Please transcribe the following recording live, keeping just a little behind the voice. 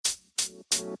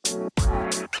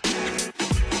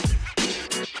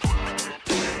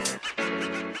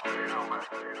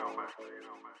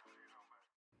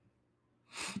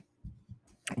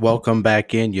Welcome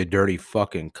back in, you dirty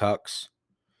fucking cucks.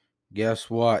 Guess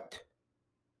what?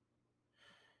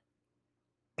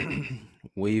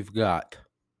 We've got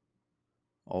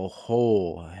a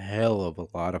whole hell of a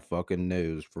lot of fucking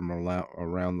news from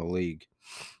around the league.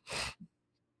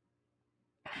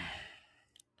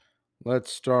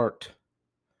 Let's start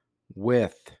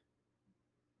with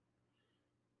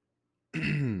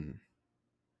Tony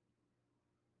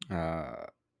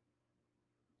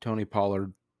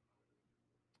Pollard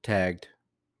tagged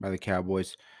by the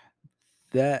Cowboys.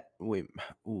 I don't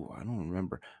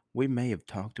remember. We may have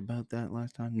talked about that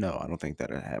last time. No, I don't think that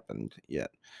had happened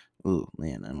yet. Oh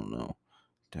man, I don't know.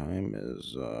 Time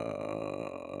is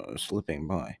slipping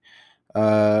by.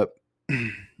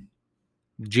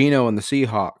 Geno and the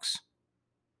Seahawks.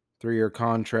 3-year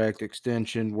contract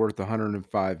extension worth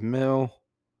 $105 million.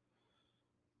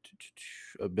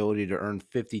 Ability to earn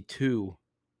 52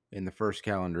 in the first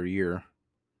calendar year.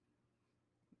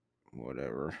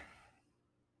 Whatever.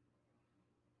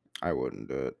 I wouldn't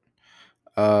do it.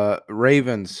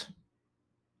 Ravens.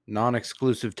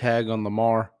 Non-exclusive tag on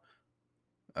Lamar.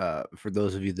 For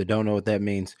those of you that don't know what that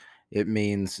means, it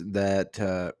means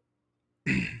that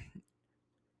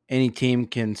any team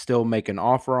can still make an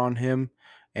offer on him,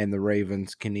 and the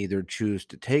Ravens can either choose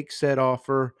to take said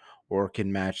offer or can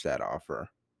match that offer.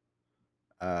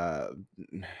 I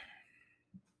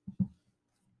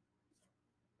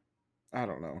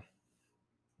don't know.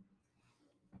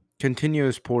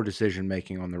 Continuous poor decision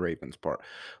making on the Ravens' part.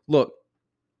 Look,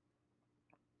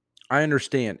 I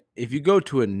understand. If you go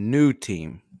to a new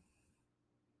team,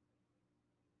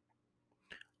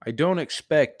 I don't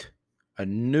expect a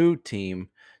new team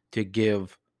to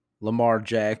give Lamar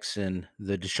Jackson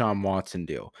the Deshaun Watson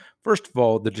deal. First of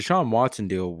all, the Deshaun Watson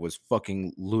deal was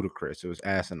fucking ludicrous. It was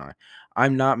asinine.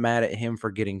 I'm not mad at him for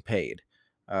getting paid.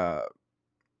 That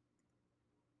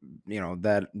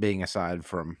being aside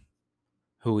from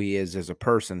who he is as a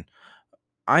person,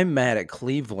 I'm mad at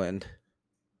Cleveland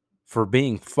for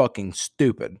being fucking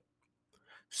stupid.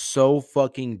 So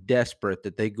fucking desperate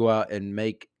that they go out and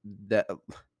make that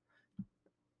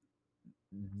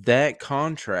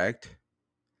contract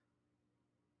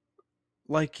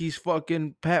like he's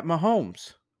fucking Pat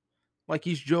Mahomes, like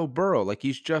he's Joe Burrow, like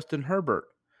he's Justin Herbert.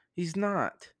 He's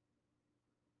not.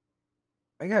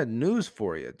 I got news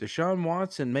for you. Deshaun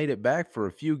Watson made it back for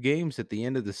a few games at the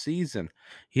end of the season.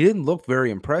 He didn't look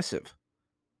very impressive.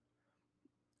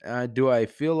 Do I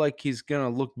feel like he's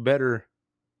going to look better,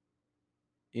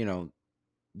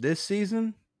 this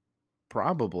season?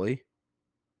 Probably.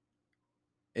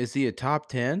 Is he a top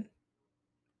 10?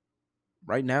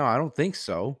 Right now, I don't think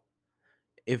so.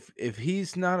 If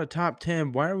he's not a top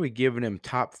 10, why are we giving him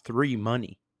top 3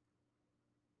 money?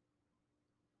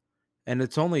 And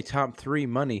it's only top 3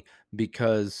 money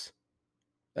because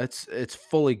it's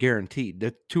fully guaranteed.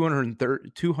 That's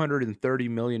 $230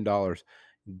 million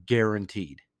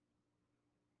guaranteed.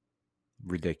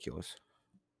 Ridiculous.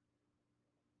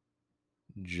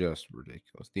 Just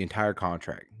ridiculous. The entire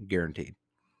contract guaranteed.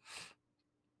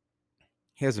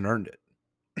 He hasn't earned it.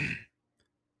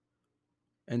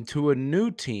 And to a new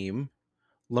team,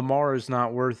 Lamar is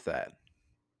not worth that.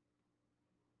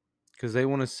 Because they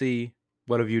want to see,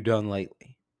 what have you done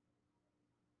lately?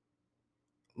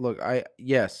 Look,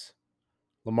 yes,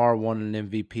 Lamar won an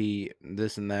MVP,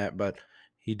 this and that, but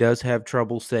he does have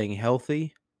trouble staying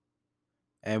healthy.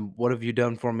 And what have you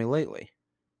done for me lately?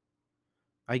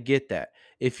 I get that.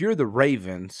 If you're the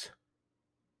Ravens,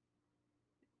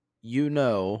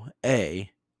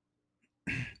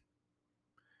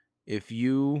 if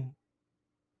you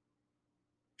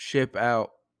ship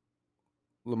out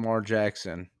Lamar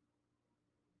Jackson,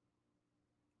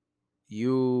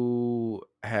 you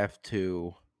have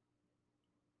to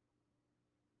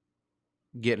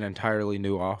get an entirely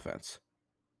new offense.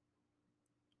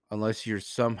 Unless you're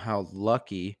somehow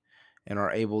lucky and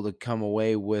are able to come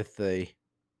away with a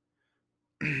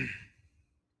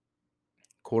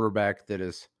quarterback that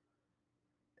is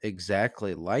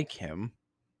exactly like him,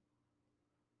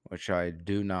 which I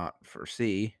do not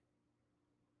foresee.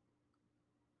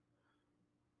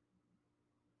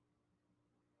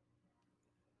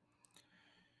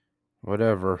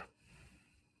 Whatever.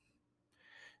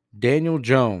 Daniel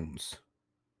Jones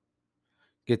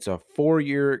gets a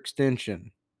 4-year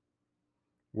extension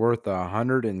worth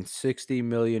 $160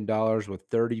 million with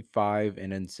 35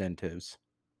 in incentives.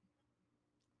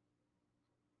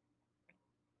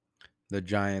 The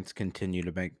Giants continue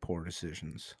to make poor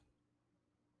decisions.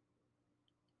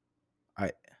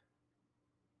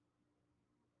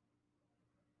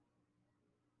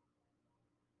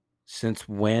 Since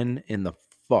when in the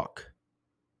fuck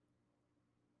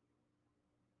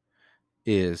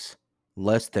is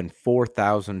less than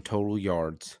 4,000 total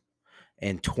yards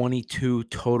and 22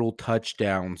 total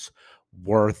touchdowns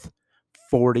worth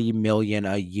 40 million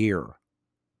a year?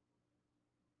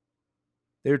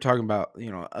 They were talking about,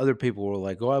 other people were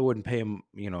like, "Oh, I wouldn't pay him,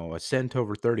 a cent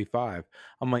over 35."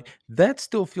 I'm like, "That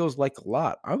still feels like a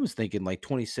lot." I was thinking like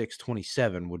 26,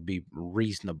 27 would be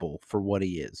reasonable for what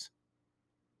he is.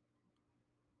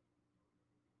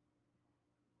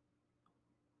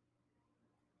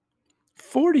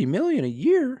 40 million a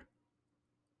year?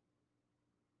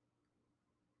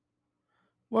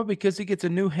 Well, because he gets a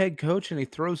new head coach and he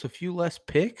throws a few less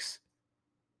picks?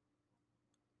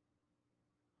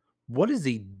 What has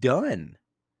he done?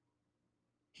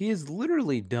 He has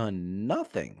literally done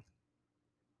nothing.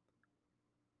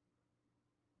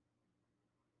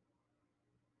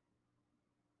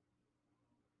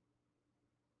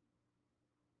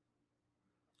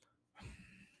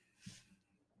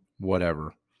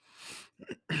 Whatever.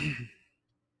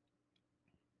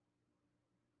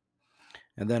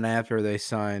 And then after they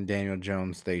signed Daniel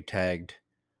Jones, they tagged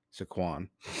Saquon.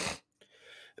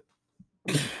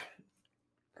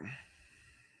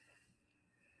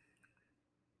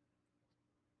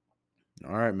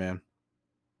 All right, man.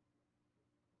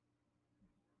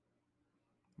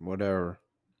 Whatever.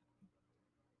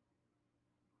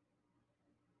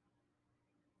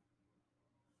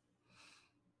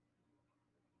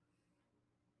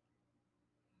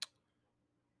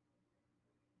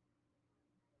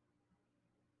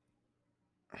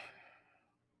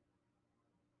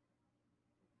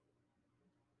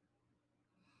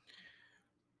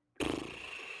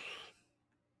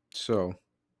 So,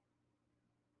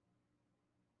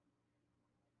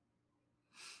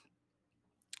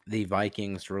 the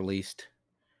Vikings released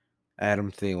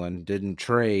Adam Thielen, didn't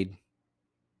trade,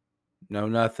 no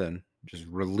nothing, just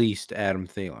released Adam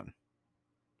Thielen.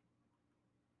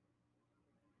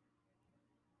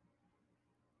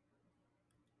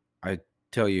 I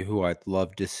tell you who I'd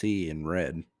love to see in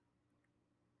red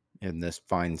in this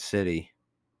fine city.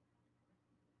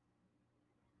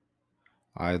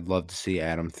 I'd love to see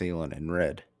Adam Thielen in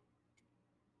red.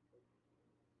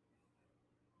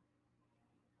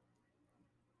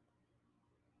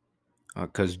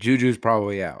 Because Juju's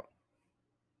probably out.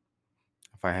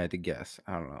 If I had to guess,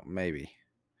 I don't know. Maybe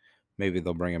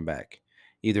they'll bring him back.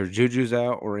 Either Juju's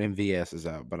out or MVS is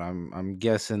out. But I'm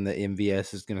guessing that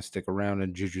MVS is going to stick around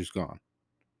and Juju's gone.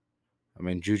 I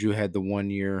mean, Juju had the 1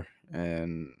 year,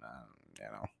 and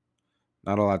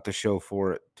not a lot to show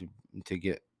for it to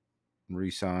get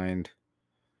re-signed.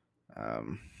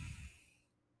 I'm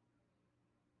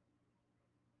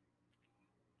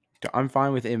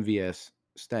fine with MVS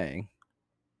staying.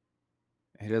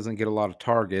 He doesn't get a lot of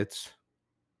targets,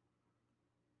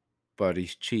 but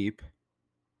he's cheap.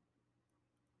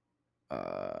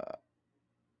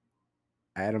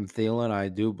 Adam Thielen, I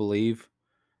do believe,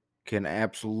 can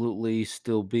absolutely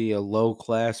still be a low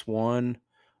class 1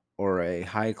 or a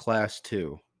high class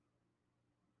 2.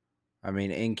 I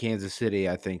mean, in Kansas City,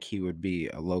 I think he would be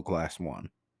a low class 1.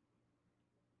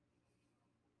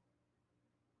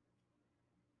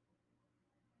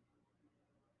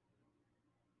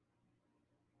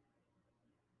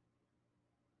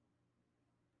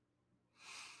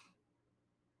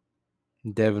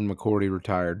 Devin McCourty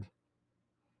retired.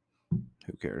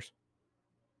 Who cares?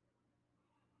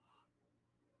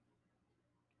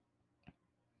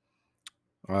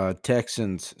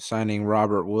 Texans signing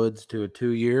Robert Woods to a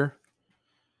 2-year.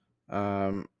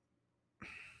 I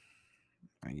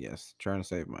guess trying to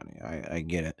save money. I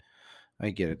get it.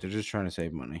 I get it. They're just trying to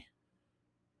save money.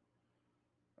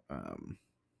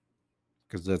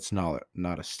 Because that's not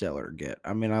a stellar get.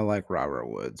 I mean, I like Robert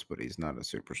Woods, but he's not a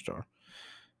superstar.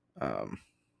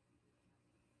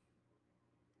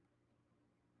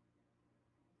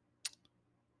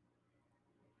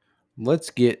 Let's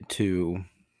get to.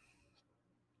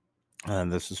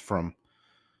 This is from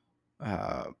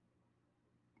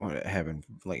what it happened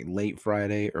like late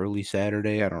Friday, early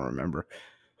Saturday. I don't remember.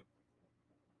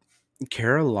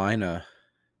 Carolina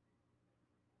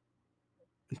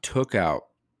took out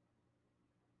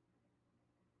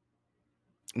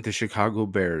the Chicago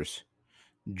Bears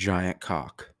giant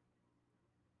cock,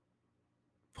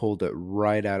 pulled it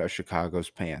right out of Chicago's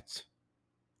pants,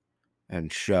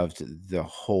 and shoved the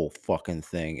whole fucking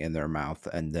thing in their mouth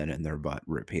and then in their butt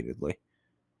repeatedly.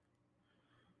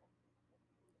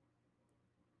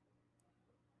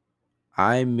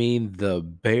 I mean, the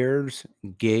Bears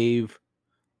gave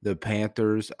the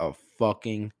Panthers a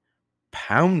fucking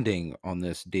pounding on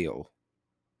this deal.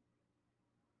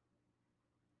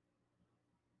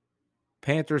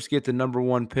 Panthers get the number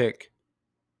 1 pick.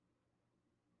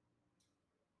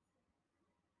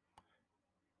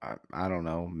 I don't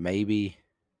know. Maybe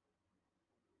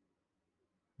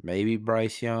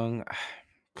Bryce Young.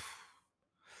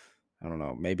 I don't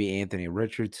know. Maybe Anthony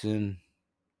Richardson.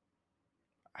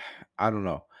 I don't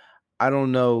know. I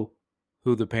don't know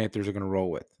who the Panthers are going to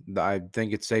roll with. I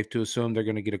think it's safe to assume they're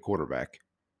going to get a quarterback.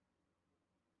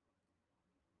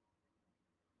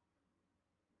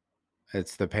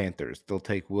 It's the Panthers. They'll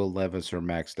take Will Levis or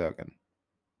Max Duggan.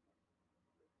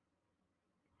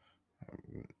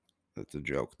 That's a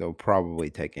joke. They'll probably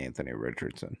take Anthony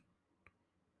Richardson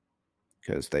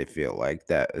because they feel like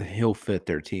that he'll fit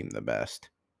their team the best.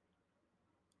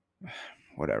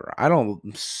 Whatever. I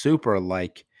don't super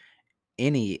like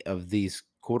any of these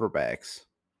quarterbacks.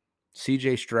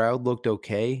 CJ Stroud looked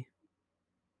okay,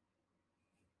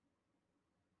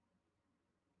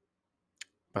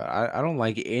 but I don't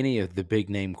like any of the big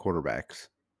name quarterbacks.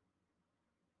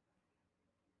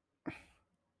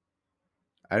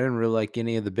 I didn't really like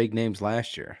any of the big names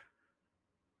last year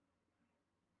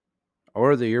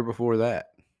or the year before that.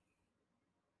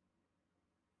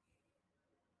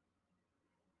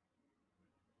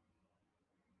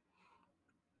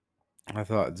 I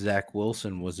thought Zach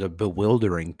Wilson was a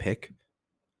bewildering pick.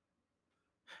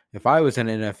 If I was an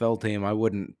NFL team, I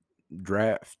wouldn't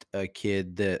draft a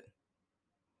kid that,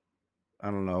 I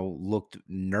don't know, looked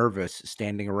nervous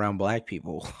standing around black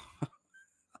people.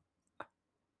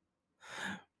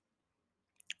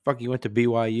 Fuck, he went to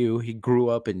BYU. He grew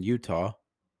up in Utah.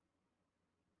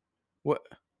 What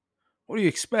what do you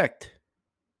expect?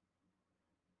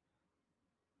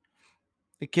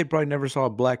 The kid probably never saw a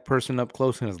black person up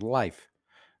close in his life.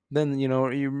 Then,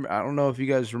 I don't know if you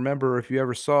guys remember, if you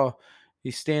ever saw,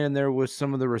 he's standing there with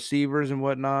some of the receivers and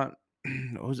whatnot.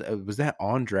 Was that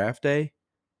on draft day?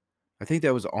 I think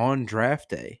that was on draft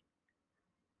day.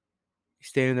 He's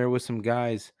standing there with some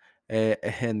guys,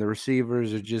 and the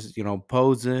receivers are just,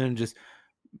 posing, just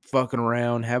fucking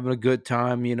around, having a good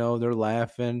time. They're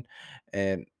laughing,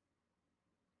 and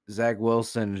Zach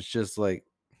Wilson is just like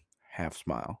half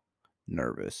smile,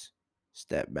 nervous,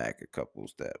 step back a couple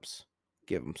steps,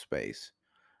 give him space.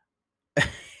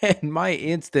 And my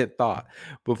instant thought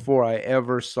before I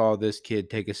ever saw this kid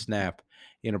take a snap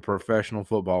in a professional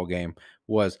football game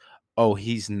was, oh,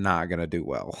 he's not going to do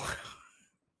well.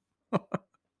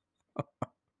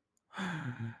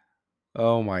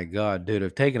 Oh my God, dude.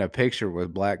 If taking a picture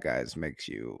with black guys makes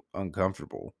you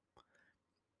uncomfortable,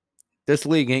 this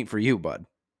league ain't for you, bud.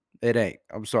 It ain't.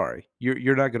 I'm sorry.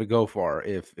 You're not going to go far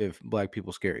if black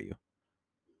people scare you.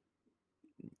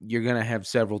 You're gonna have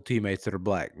several teammates that are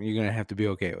black. You're gonna have to be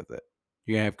okay with it.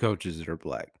 You're gonna have coaches that are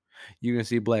black. You're gonna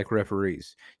see black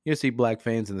referees. You're gonna see black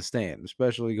fans in the stand,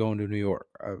 especially going to New York.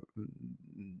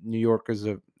 New York is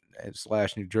a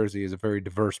slash New Jersey is a very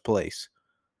diverse place.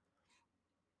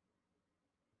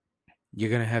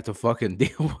 You're gonna have to fucking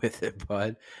deal with it,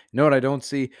 bud. You know what I don't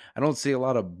see? I don't see a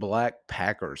lot of black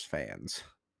Packers fans.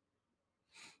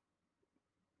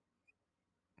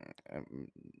 Um,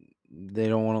 They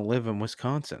don't want to live in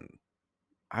Wisconsin.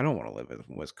 I don't want to live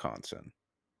in Wisconsin.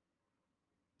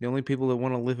 The only people that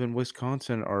want to live in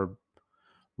Wisconsin are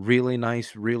really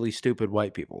nice, really stupid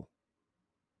white people.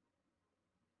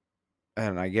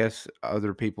 And I guess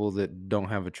other people that don't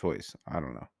have a choice. I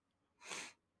don't know.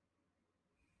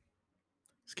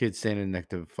 This kid's standing next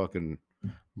to fucking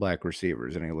black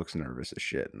receivers and he looks nervous as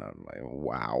shit. And I'm like,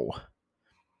 wow.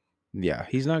 Yeah,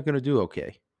 he's not going to do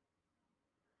okay.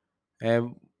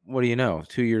 And what do you know?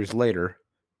 2 years later,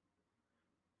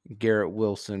 Garrett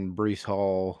Wilson, Brees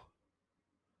Hall,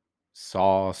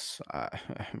 Sauce, I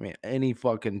mean, any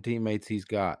fucking teammates he's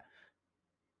got,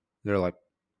 they're like,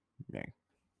 yeah,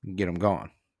 get him gone.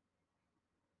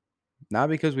 Not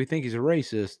because we think he's a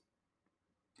racist,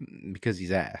 because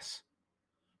he's ass.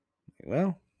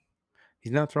 Well,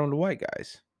 he's not thrown to white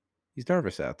guys. He's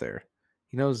nervous out there.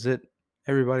 He knows that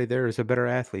everybody there is a better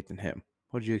athlete than him.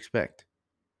 What did you expect?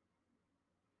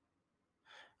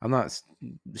 I'm not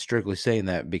strictly saying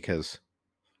that because,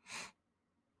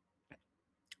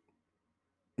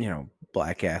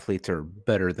 black athletes are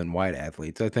better than white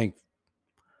athletes. I think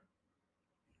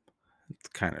it's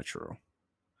kind of true.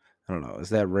 I don't know. Is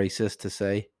that racist to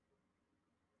say?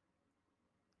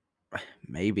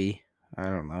 Maybe. I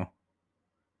don't know.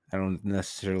 I don't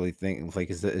necessarily think, like,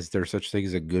 is there such thing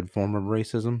as a good form of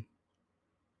racism?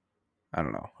 I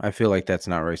don't know. I feel like that's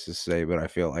not racist to say, but I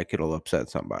feel like it'll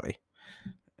upset somebody.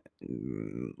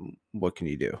 What can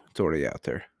you do? It's already out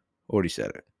there. Already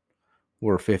said it.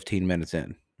 We're 15 minutes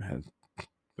in.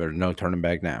 There's no turning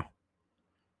back now.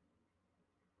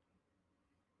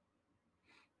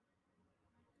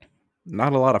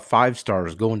 Not a lot of 5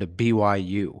 stars going to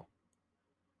BYU.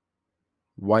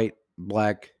 White,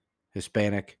 black,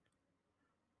 Hispanic,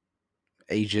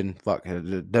 Asian, fuck,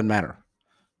 it doesn't matter.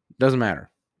 Doesn't matter.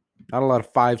 Not a lot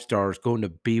of 5 stars going to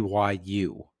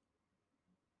BYU.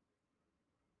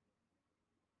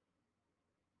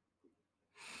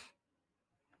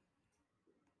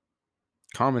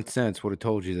 Common sense would have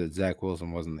told you that Zach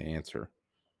Wilson wasn't the answer.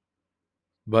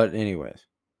 But anyways,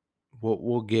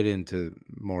 we'll get into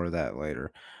more of that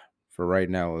later. For right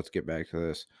now, let's get back to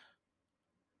this.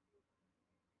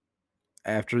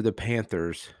 After the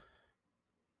Panthers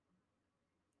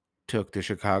took the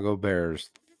Chicago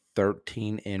Bears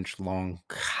 13-inch long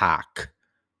cock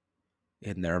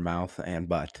in their mouth and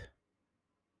butt,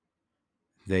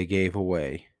 they gave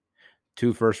away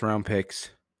 2 first-round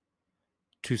picks,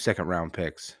 2 second-round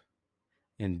picks,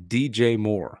 and DJ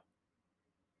Moore.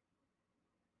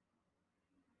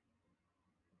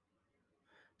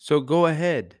 So go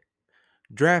ahead,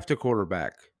 draft a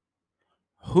quarterback.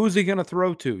 Who's he gonna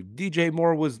throw to? DJ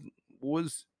Moore was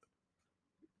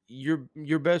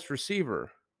your best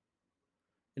receiver.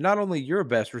 Not only your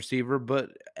best receiver, but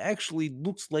actually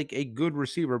looks like a good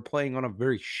receiver playing on a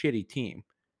very shitty team.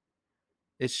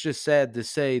 It's just sad to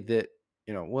say that,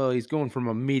 well, he's going from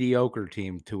a mediocre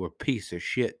team to a piece of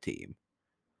shit team.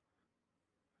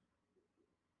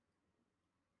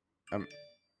 Um,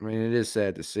 I mean, it is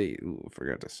sad to see. Ooh, I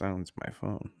forgot to silence my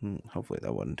phone. Hopefully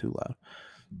that wasn't too loud.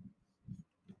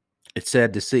 It's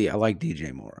sad to see. I like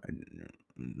DJ Moore.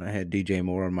 I had DJ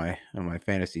Moore on my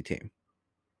fantasy team.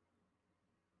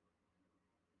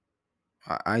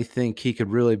 I think he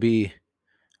could really be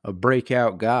a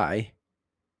breakout guy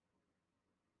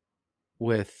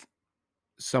with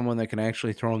someone that can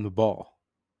actually throw him the ball.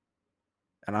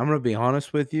 And I'm going to be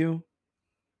honest with you.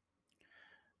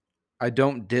 I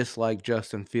don't dislike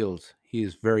Justin Fields. He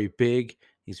is very big.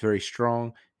 He's very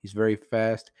strong. He's very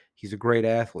fast. He's a great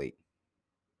athlete.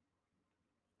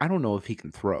 I don't know if he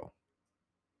can throw.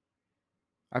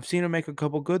 I've seen him make a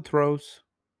couple good throws.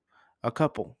 A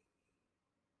couple.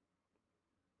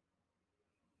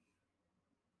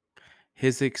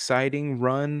 His exciting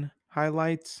run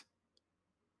highlights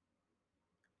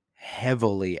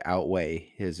heavily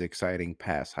outweigh his exciting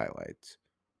pass highlights.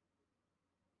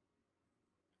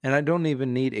 And I don't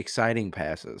even need exciting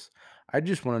passes. I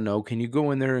just want to know, can you go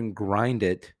in there and grind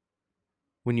it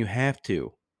when you have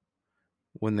to?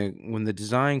 When the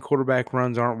design quarterback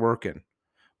runs aren't working,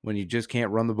 when you just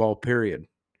can't run the ball, period.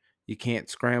 You can't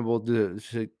scramble to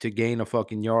gain a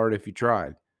fucking yard if you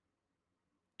tried.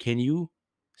 Can you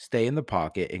stay in the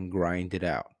pocket and grind it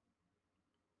out?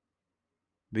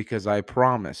 Because I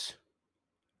promise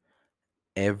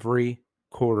every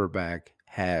quarterback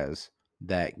has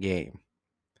that game.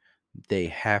 They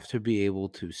have to be able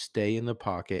to stay in the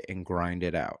pocket and grind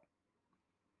it out.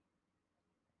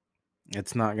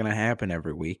 It's not going to happen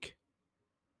every week.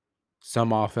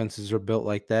 Some offenses are built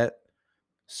like that.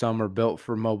 Some are built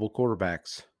for mobile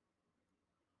quarterbacks.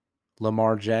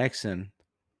 Lamar Jackson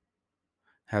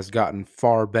has gotten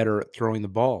far better at throwing the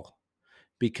ball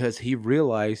because he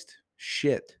realized,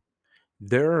 shit,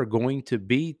 there are going to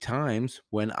be times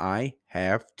when I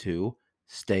have to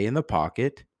stay in the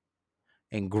pocket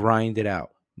and grind it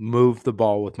out, move the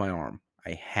ball with my arm.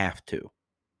 I have to.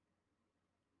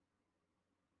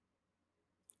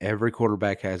 Every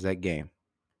quarterback has that game.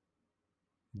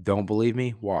 Don't believe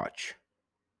me? Watch.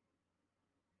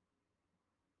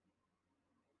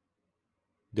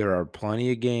 There are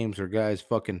plenty of games where guys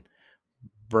fucking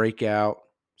break out,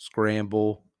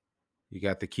 scramble. You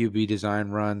got the QB design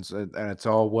runs, and it's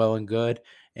all well and good,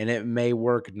 and it may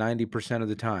work 90% of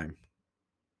the time.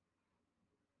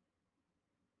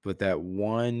 But that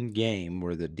one game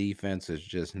where the defense is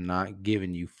just not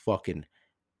giving you fucking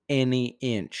any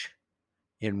inch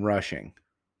in rushing,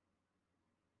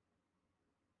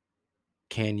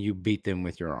 can you beat them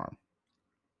with your arm?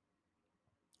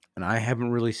 And I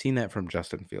haven't really seen that from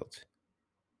Justin Fields.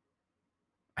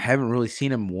 I haven't really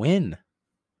seen him win.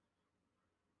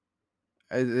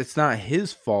 It's not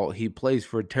his fault he plays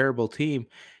for a terrible team.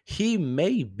 He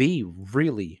may be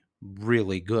really,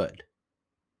 really good,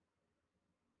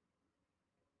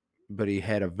 but he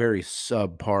had a very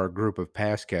subpar group of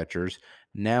pass catchers.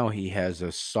 Now he has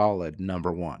a solid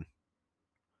number one.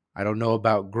 I don't know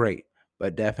about great,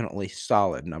 but definitely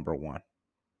solid number one.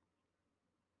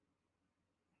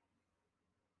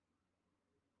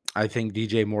 I think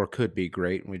DJ Moore could be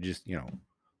great. We just,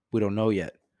 we don't know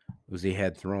yet because he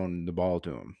had thrown the ball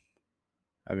to him.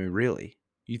 I mean, really,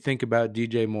 you think about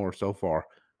DJ Moore so far.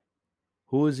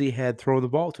 Who has he had throw the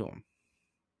ball to him?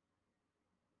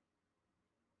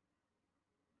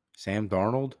 Sam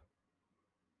Darnold?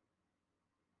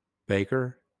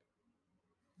 Baker.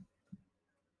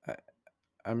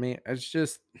 I mean, it's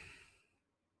just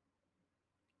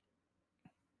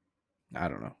I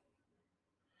don't know.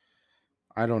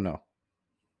 I don't know.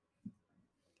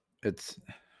 It's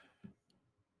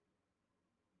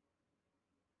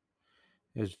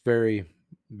it's very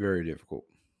very difficult.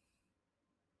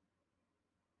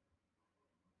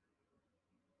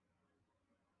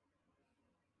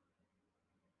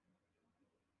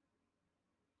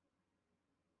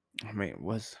 I mean,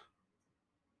 was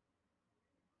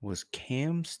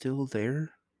Cam still there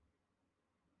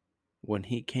when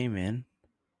he came in?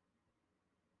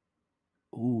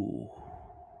 Ooh.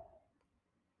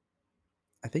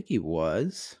 I think he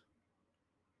was.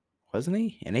 Wasn't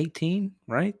he? In 18,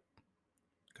 right?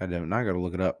 God damn it. Now I gotta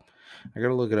look it up. I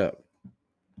gotta look it up.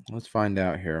 Let's find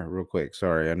out here real quick.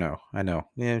 Sorry, I know. I know.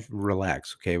 Yeah,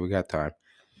 relax. Okay, we got time.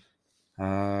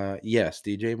 Yes,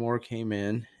 DJ Moore came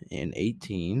in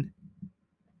 18.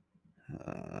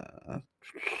 Uh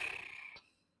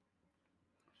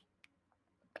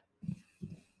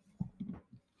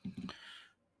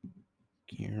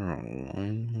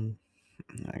Carolina.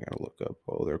 I gotta look up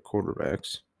all their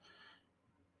quarterbacks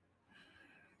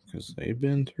because they've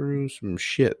been through some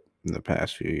shit in the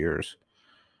past few years.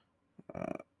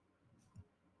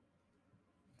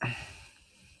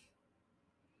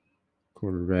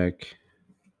 Quarterback.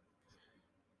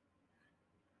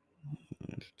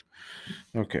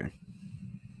 Okay.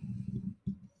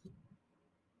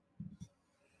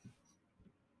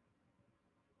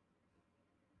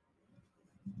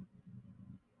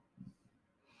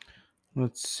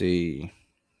 Let's see.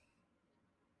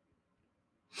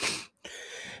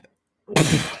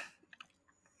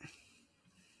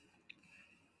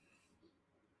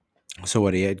 So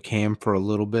what, he had Cam for a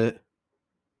little bit,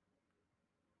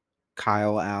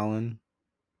 Kyle Allen,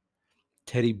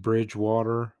 Teddy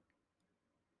Bridgewater.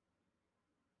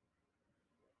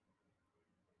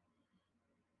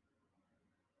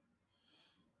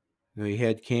 He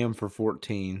had Cam for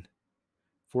 14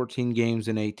 games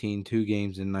in 18, 2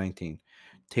 games in 19.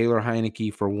 Taylor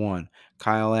Heineke for 1,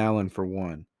 Kyle Allen for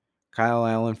 1, Kyle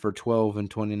Allen for 12 in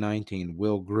 2019,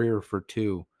 Will Greer for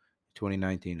 2,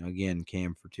 2019. Again,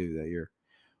 Cam for 2 that year.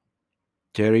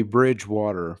 Teddy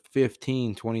Bridgewater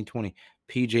 15, 2020.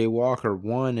 PJ Walker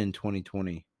 1 in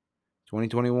 2020.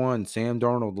 2021, Sam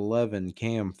Darnold 11,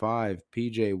 Cam 5,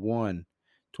 PJ 1.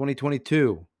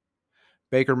 2022,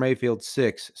 Baker Mayfield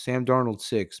 6, Sam Darnold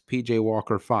 6, PJ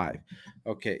Walker 5.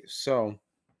 Okay, so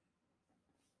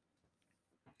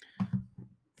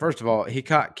first of all, he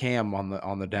caught Cam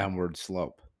on the downward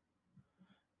slope.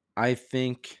 I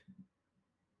think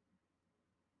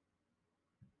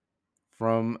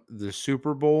from the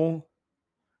Super Bowl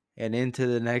and into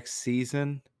the next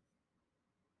season,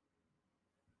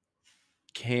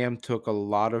 Cam took a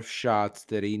lot of shots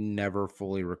that he never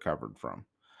fully recovered from.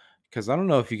 Because I don't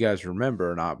know if you guys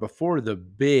remember or not, before the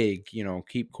big,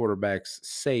 keep quarterbacks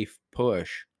safe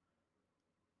push,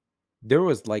 there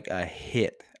was like a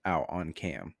hit out on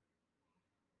Cam.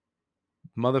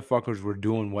 Motherfuckers were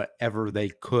doing whatever they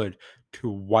could to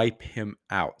wipe him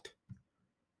out.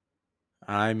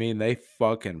 I mean, they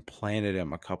fucking planted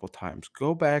him a couple times.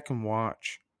 Go back and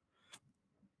watch.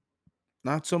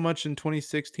 Not so much in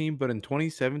 2016, but in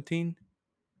 2017,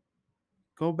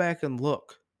 go back and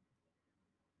look.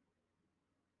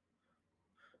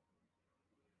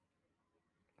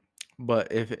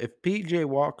 But if PJ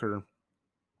Walker,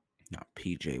 not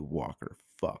PJ Walker,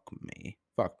 fuck me.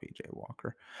 Fuck PJ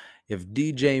Walker. If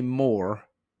DJ Moore,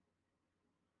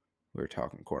 we were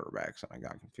talking quarterbacks and I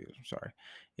got confused. I'm sorry.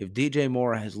 If DJ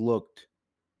Moore has looked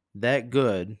that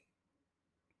good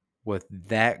with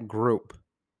that group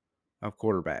of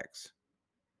quarterbacks,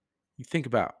 you think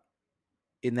about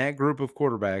in that group of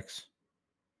quarterbacks,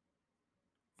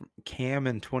 Cam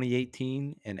in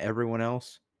 2018 and everyone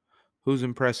else, who's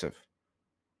impressive?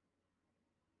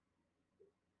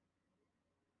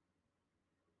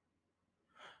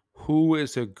 Who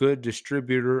is a good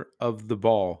distributor of the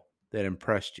ball that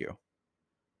impressed you?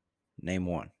 Name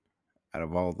one out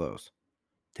of all those.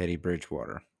 Teddy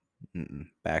Bridgewater.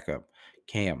 Backup.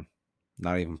 Cam,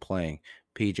 not even playing.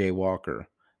 PJ Walker,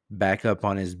 backup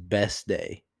on his best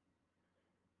day.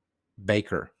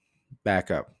 Baker,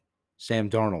 backup.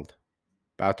 Sam Darnold,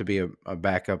 about to be a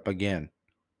backup again.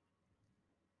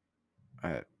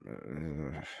 I,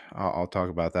 I'll talk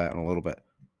about that in a little bit.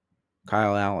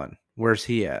 Kyle Allen, where's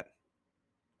he at?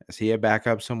 Is he a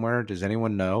backup somewhere? Does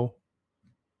anyone know?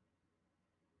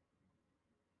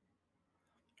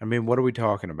 I mean, what are we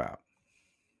talking about?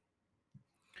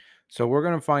 So we're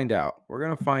going to find out. We're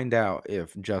going to find out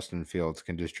if Justin Fields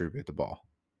can distribute the ball.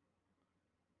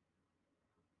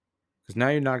 because now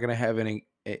you're not going to have an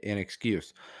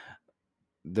excuse.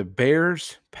 The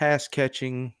Bears pass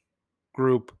catching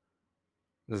group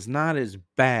is not as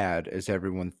bad as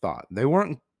everyone thought. They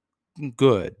weren't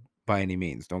good by any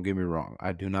means. Don't get me wrong.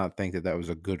 I do not think that was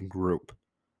a good group,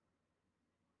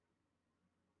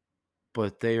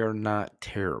 but they are not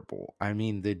terrible. I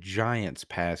mean, the Giants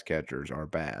pass catchers are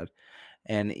bad,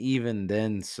 and even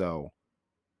then, so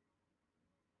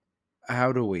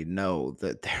how do we know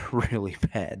that they're really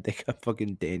bad? They got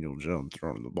fucking Daniel Jones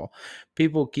throwing the ball.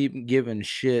 People keep giving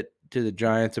shit to the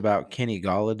Giants about Kenny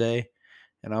Galladay,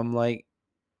 and I'm like,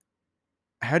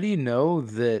 how do you know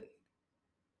that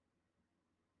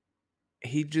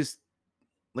he just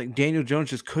like Daniel Jones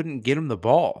just couldn't get him the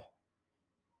ball?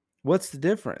 What's the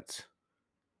difference?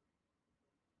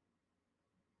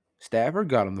 Stafford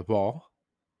got him the ball.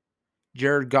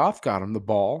 Jared Goff got him the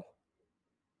ball.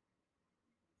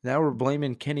 Now we're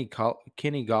blaming Kenny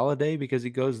Galladay because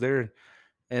he goes there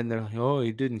and they're like, oh,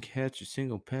 he didn't catch a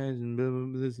single pass and blah, blah,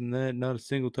 blah, this and that, not a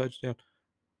single touchdown.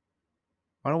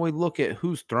 Why don't we look at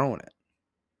who's throwing it?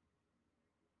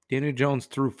 Daniel Jones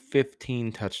threw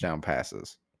 15 touchdown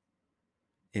passes.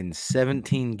 In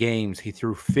 17 games, he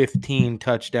threw 15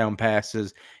 touchdown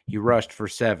passes. He rushed for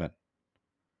 7.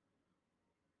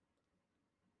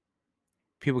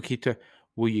 People keep talking,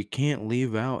 well, you can't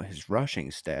leave out his rushing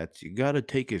stats. You got to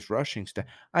take his rushing stats.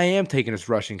 I am taking his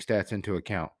rushing stats into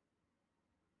account.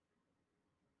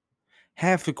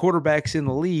 Half the quarterbacks in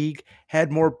the league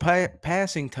had more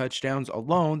passing touchdowns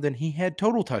alone than he had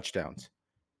total touchdowns.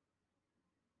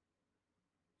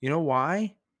 You know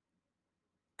why?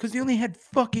 Because he only had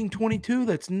fucking 22.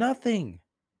 That's nothing.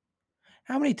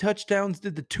 How many touchdowns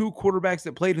did the 2 quarterbacks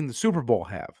that played in the Super Bowl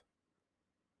have?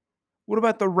 What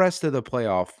about the rest of the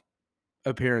playoff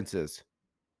appearances?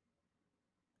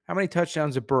 How many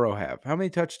touchdowns did Burrow have? How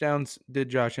many touchdowns did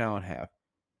Josh Allen have?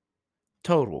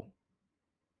 Total.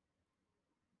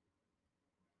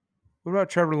 What about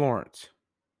Trevor Lawrence?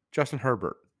 Justin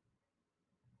Herbert?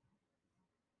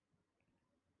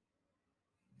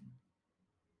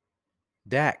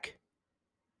 Dak?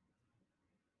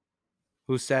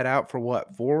 Who sat out for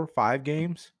what? 4, 5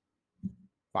 games?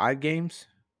 5 games?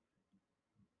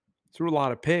 Threw a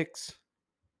lot of picks.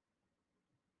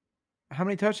 How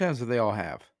many touchdowns do they all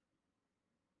have?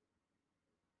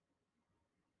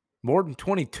 More than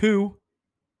 22.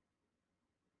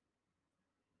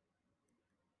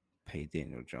 Pay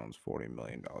Daniel Jones $40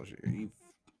 million a year.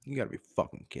 You got to be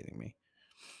fucking kidding me.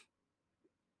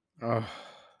 Now,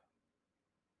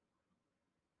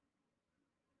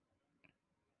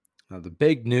 the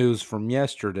big news from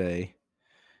yesterday,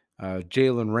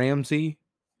 Jalen Ramsey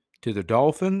to the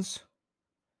Dolphins.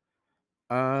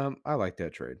 I like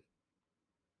that trade.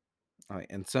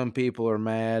 And some people are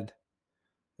mad.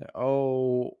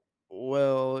 Oh,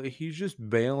 well, he's just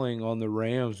bailing on the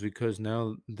Rams because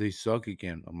now they suck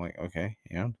again. I'm like, okay,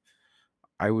 yeah.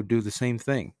 I would do the same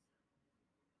thing.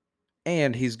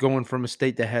 And he's going from a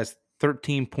state that has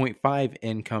 13.5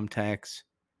 income tax,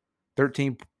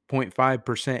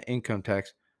 13.5% income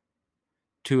tax,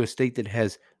 to a state that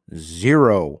has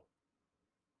 0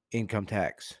 income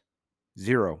tax.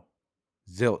 0.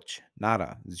 Zilch.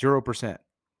 Nada. 0%.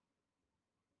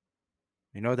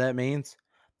 You know what that means?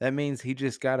 That means he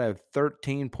just got a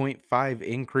 13.5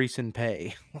 increase in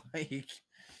pay. Like,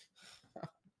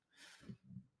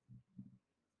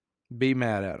 be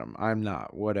mad at him. I'm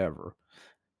not. Whatever.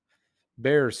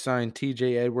 Bears signed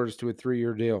TJ Edwards to a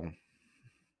 3-year deal.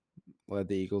 Led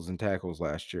the Eagles in tackles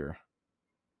last year.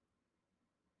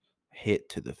 Hit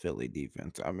to the Philly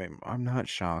defense. I mean, I'm not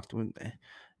shocked.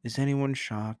 Is anyone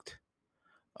shocked?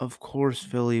 Of course,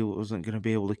 Philly wasn't going to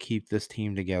be able to keep this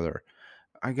team together.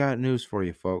 I got news for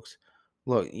you, folks.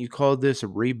 Look, you called this a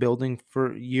rebuilding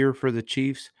year for the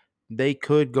Chiefs. They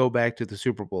could go back to the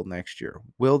Super Bowl next year.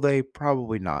 Will they?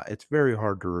 Probably not. It's very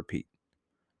hard to repeat.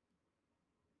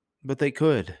 But they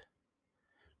could.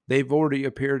 They've already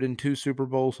appeared in 2 Super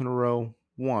Bowls in a row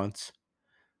once.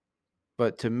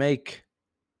 But to make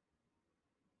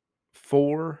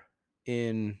 4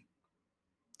 in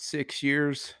 6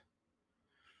 years,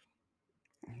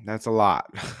 that's a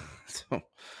lot. So,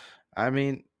 I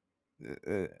mean,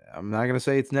 I'm not going to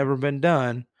say it's never been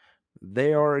done.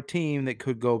 They are a team that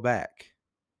could go back.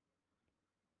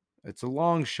 It's a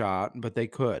long shot, but they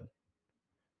could.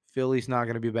 Philly's not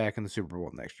going to be back in the Super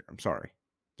Bowl next year. I'm sorry.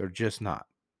 They're just not.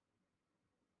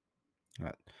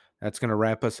 That's going to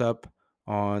wrap us up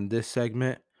on this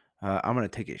segment. I'm going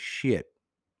to take a shit,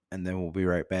 and then we'll be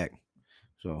right back.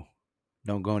 So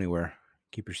don't go anywhere.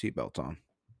 Keep your seatbelts on.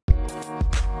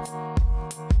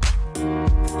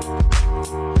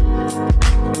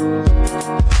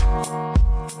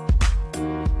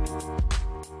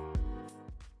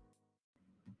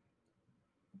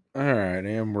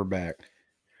 back.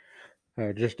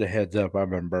 Just a heads up, I've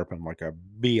been burping like a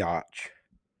biatch.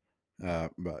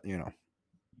 But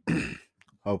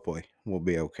hopefully we'll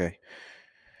be okay.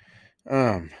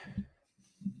 Um,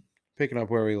 Picking up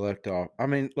where we left off. I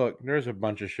mean, look, there's a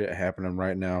bunch of shit happening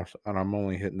right now, and I'm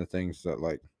only hitting the things that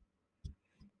like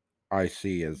I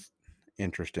see as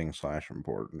interesting /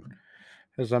 important.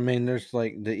 Because I mean, there's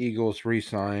like the Eagles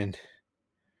re-signed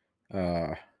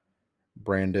uh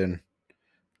Brandon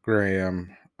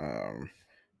Graham.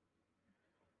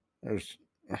 There's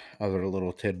other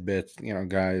little tidbits,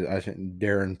 guys. I think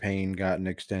Darren Payne got an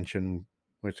extension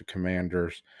with the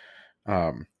Commanders.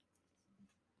 Um,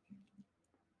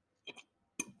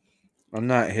 I'm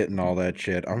not hitting all that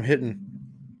shit. I'm hitting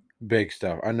big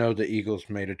stuff. I know the Eagles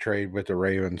made a trade with the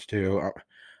Ravens too.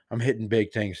 I'm hitting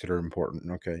big things that are important.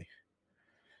 Okay.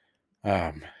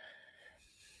 Um,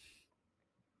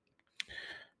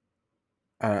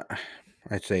 uh,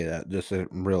 I'd say that this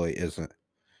really isn't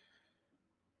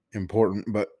important,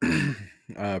 but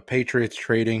Patriots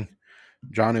trading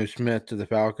Jonnu Smith to the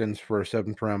Falcons for a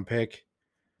 7th-round pick.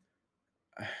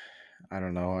 I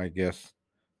don't know. I guess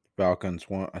Falcons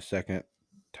want a second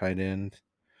tight end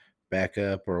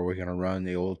backup, or are we going to run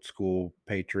the old school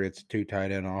Patriots 2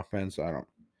 tight end offense? I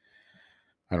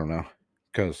don't know,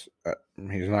 because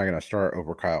he's not going to start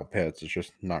over Kyle Pitts. It's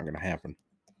just not going to happen.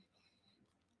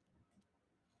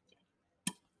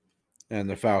 And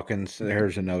the Falcons,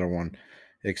 here's another one,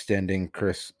 extending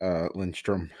Chris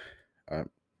Lindstrom. Uh,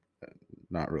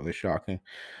 Not really shocking.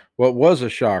 What was a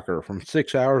shocker, from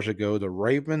 6 hours ago, the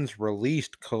Ravens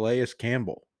released Calais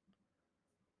Campbell.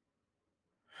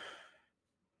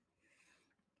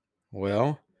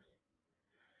 Well,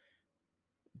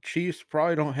 Chiefs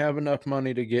probably don't have enough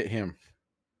money to get him.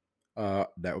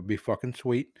 That would be fucking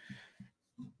sweet.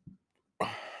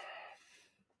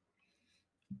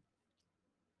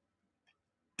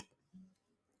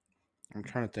 I'm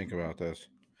trying to think about this.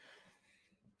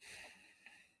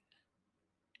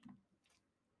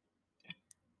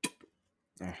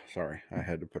 Oh, sorry, I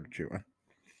had to put a chew in.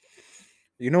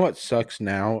 You know what sucks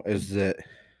now is that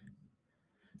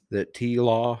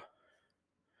T-Law,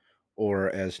 or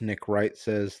as Nick Wright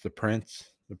says, the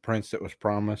prince that was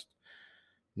promised,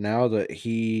 now that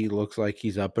he looks like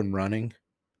he's up and running,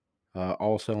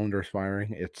 all cylinders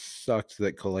firing, it sucks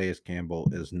that Calais Campbell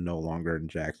is no longer in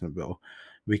Jacksonville,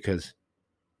 because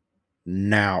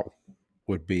now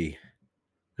would be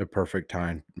the perfect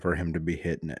time for him to be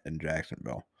hitting it in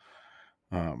Jacksonville.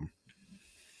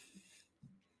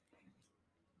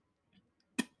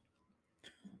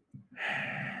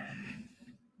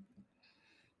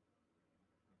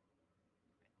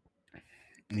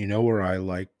 You know where I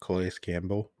like Calais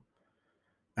Campbell?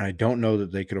 And I don't know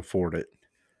that they could afford it.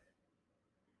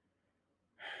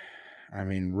 I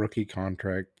mean, rookie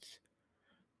contracts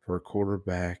for a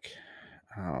quarterback.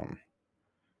 Um,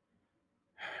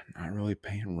 Not really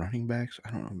paying running backs.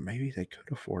 I don't know. Maybe they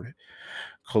could afford it.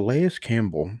 Calais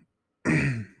Campbell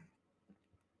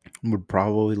would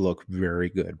probably look very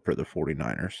good for the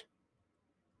 49ers.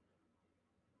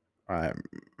 Um,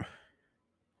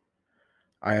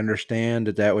 I understand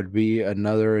that would be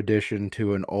another addition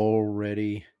to an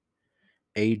already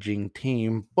aging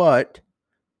team, but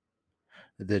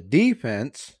the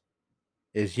defense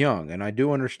is young, and I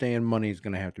do understand money is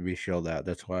going to have to be shelled out.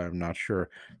 That's why I'm not sure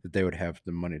that they would have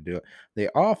the money to do it.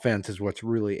 The offense is what's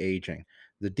really aging.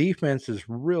 The defense is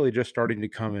really just starting to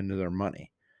come into their money,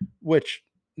 which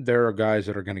there are guys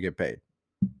that are going to get paid.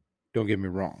 Don't get me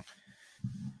wrong.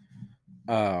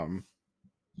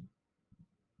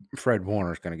 Fred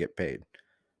Warner's going to get paid.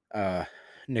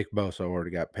 Nick Bosa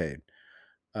already got paid.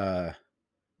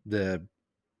 The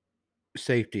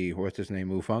safety, what's his name,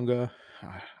 Ufunga?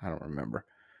 I don't remember.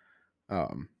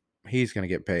 He's going to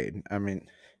get paid. I mean,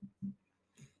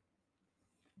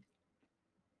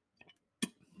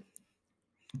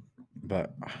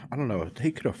 but I don't know if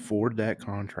they could afford that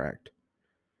contract.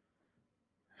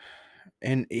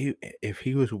 And if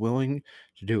he was willing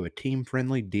to do a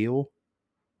team-friendly deal,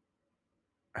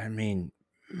 I mean,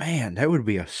 man, that would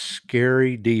be a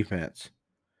scary defense.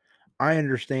 I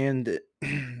understand that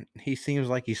he seems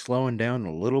like he's slowing down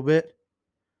a little bit,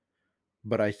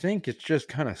 but I think it's just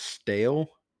kind of stale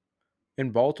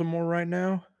in Baltimore right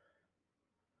now.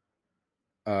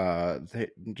 They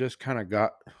just kind of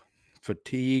got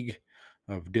fatigue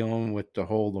of dealing with the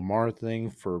whole Lamar thing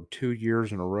for 2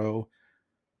 years in a row.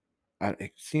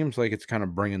 It seems like it's kind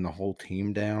of bringing the whole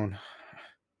team down.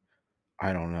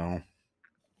 I don't know.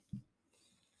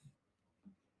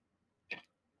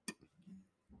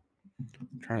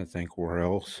 I'm trying to think where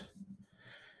else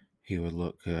he would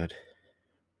look good.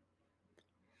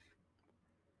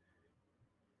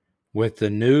 With the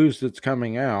news that's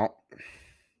coming out,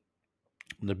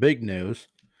 the big news,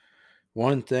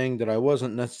 one thing that I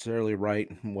wasn't necessarily right,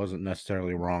 wasn't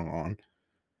necessarily wrong on.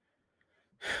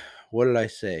 What did I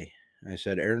say? I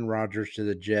said Aaron Rodgers to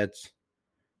the Jets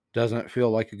doesn't feel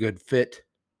like a good fit.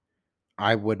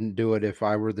 I wouldn't do it if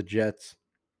I were the Jets.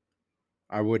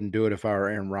 I wouldn't do it if I were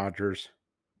Aaron Rodgers.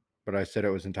 But I said it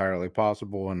was entirely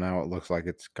possible, and now it looks like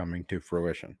it's coming to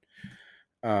fruition.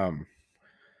 Um,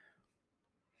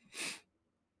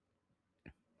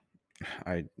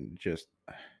 I just,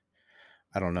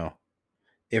 I don't know.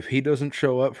 If he doesn't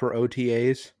show up for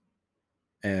OTAs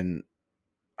and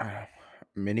uh,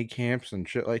 mini camps and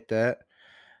shit like that,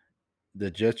 the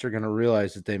Jets are going to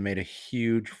realize that they made a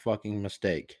huge fucking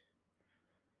mistake.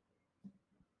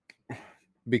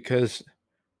 Because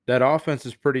that offense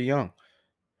is pretty young.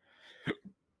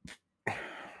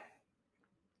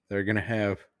 They're going to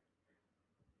have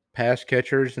pass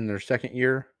catchers in their second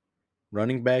year,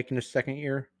 running back in his second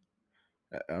year.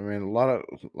 I mean, a lot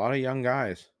of young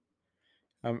guys.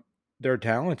 Um, they're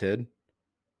talented,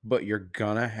 but you're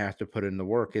gonna have to put in the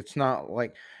work. It's not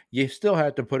like you still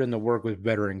have to put in the work with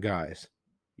veteran guys.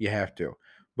 You have to,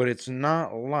 but it's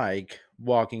not like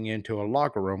walking into a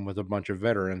locker room with a bunch of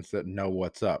veterans that know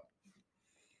what's up.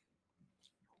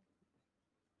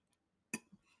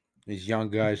 These young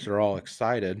guys are all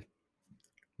excited,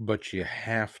 but you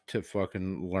have to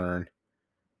fucking learn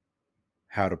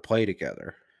how to play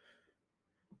together.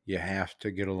 You have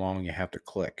to get along. You have to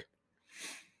click.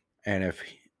 And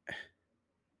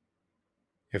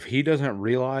if he doesn't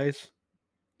realize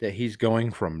that he's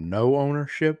going from no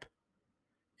ownership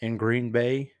in Green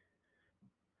Bay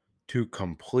to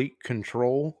complete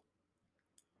control,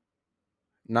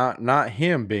 not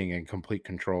him being in complete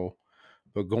control,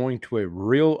 but going to a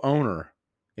real owner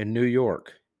in New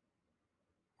York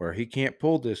where he can't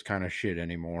pull this kind of shit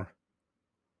anymore.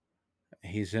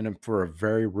 He's in for a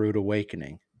very rude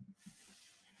awakening.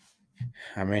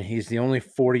 I mean, he's the only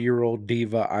 40-year-old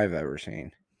diva I've ever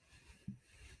seen.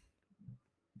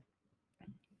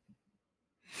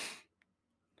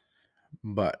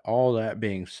 But all that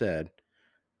being said,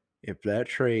 if that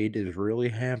trade is really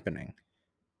happening,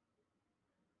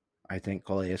 I think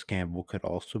Calais Campbell could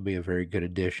also be a very good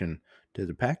addition to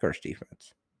the Packers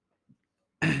defense.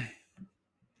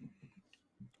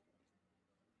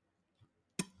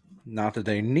 Not that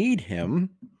they need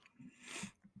him,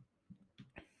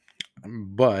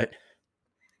 but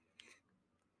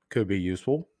could be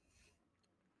useful.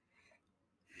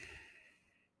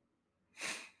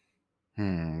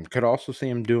 Could also see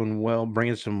him doing well,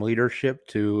 bringing some leadership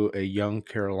to a young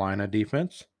Carolina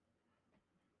defense.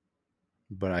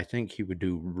 But I think he would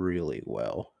do really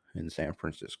well in San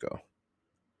Francisco.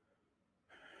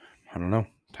 I don't know.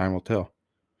 Time will tell.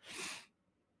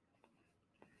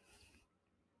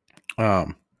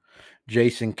 Um,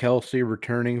 Jason Kelsey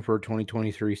returning for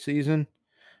 2023 season.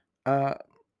 Uh,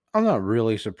 I'm not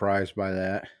really surprised by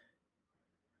that.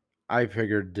 I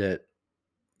figured that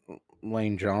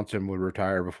Lane Johnson would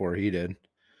retire before he did.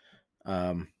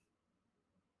 Um,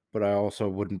 but I also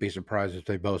wouldn't be surprised if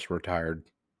they both retired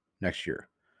next year.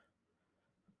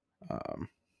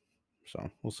 So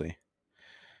we'll see.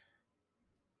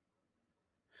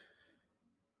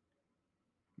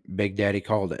 Big Daddy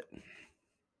called it.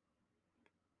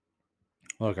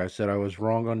 Look, I said I was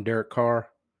wrong on Derek Carr.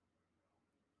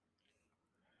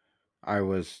 I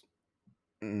was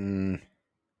 50%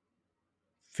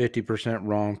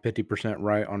 wrong, 50%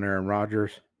 right on Aaron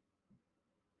Rodgers.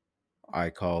 I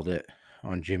called it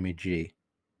on Jimmy G.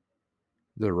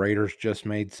 The Raiders just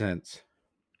made sense.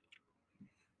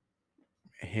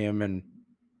 Him and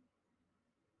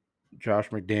Josh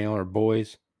McDaniel are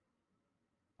boys.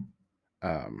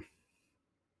 Um,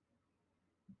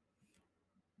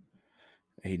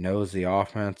 he knows the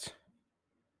offense.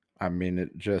 I mean,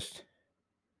 it just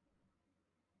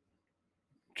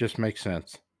makes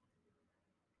sense.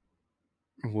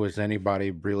 Was anybody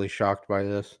really shocked by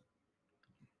this?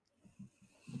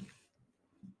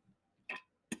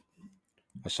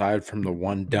 Aside from the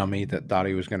one dummy that thought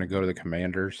he was going to go to the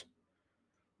Commanders.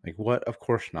 Like, what? Of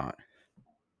course not.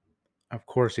 Of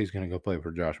course he's going to go play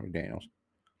for Josh McDaniels.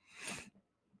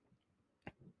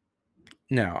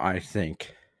 Now, I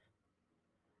think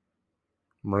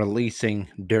releasing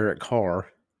Derek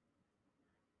Carr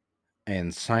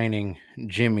and signing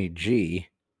Jimmy G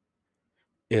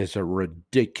is a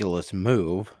ridiculous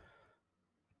move,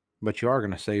 but you are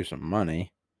going to save some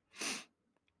money.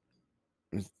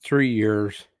 3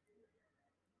 years,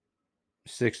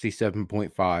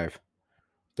 67.5,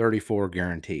 34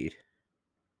 guaranteed.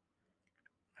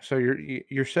 So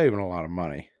you're saving a lot of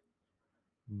money.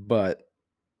 But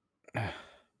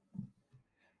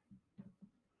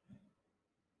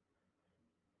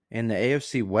In the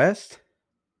AFC West,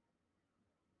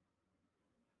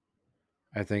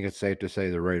 I think it's safe to say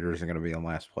the Raiders are going to be in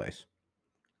last place.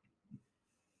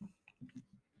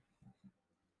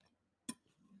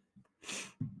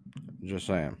 Just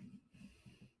saying.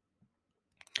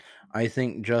 I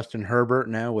think Justin Herbert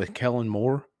now with Kellen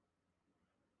Moore,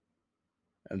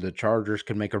 the Chargers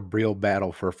can make a real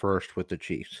battle for first with the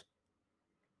Chiefs.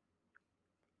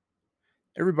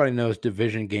 Everybody knows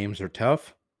division games are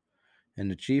tough, and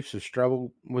the Chiefs have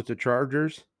struggled with the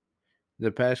Chargers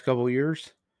the past couple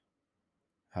years.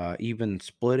 Even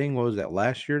splitting, what was that,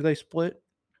 last year they split?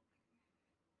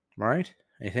 Right?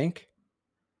 I think.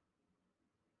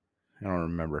 I don't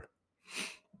remember.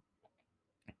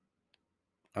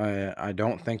 I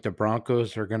don't think the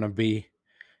Broncos are going to be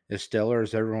as stellar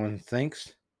as everyone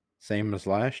thinks. Same as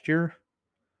last year.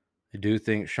 I do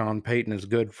think Sean Payton is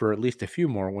good for at least a few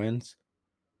more wins.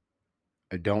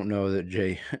 I don't know that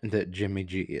that Jimmy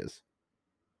G is.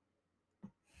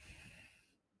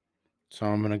 So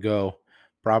I'm going to go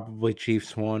probably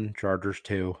Chiefs 1, Chargers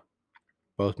 2.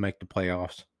 Both make the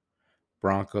playoffs.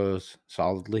 Broncos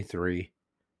solidly 3.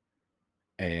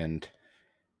 And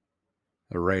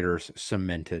the Raiders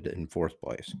cemented in 4th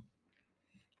place.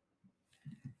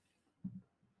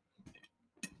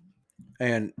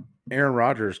 And Aaron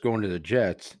Rodgers going to the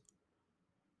Jets.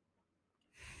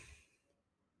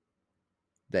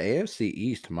 The AFC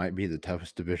East might be the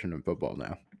toughest division in football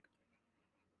now.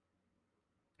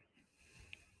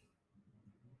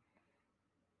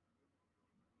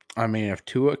 I mean, if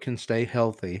Tua can stay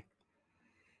healthy,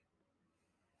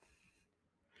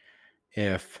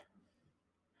 if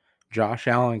Josh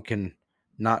Allen can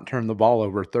not turn the ball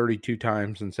over 32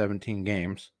 times in 17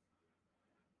 games,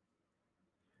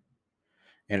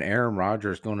 and Aaron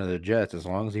Rodgers going to the Jets, as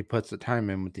long as he puts the time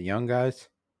in with the young guys.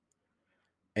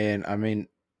 And I mean,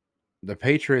 the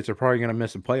Patriots are probably going to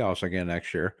miss the playoffs again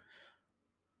next year.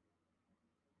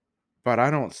 But I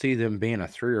don't see them being a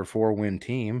 3 or 4 win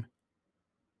team.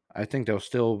 I think they'll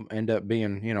still end up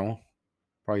being,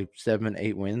 probably 7,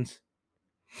 8 wins.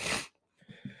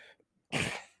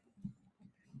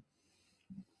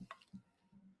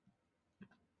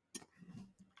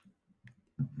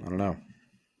 I don't know.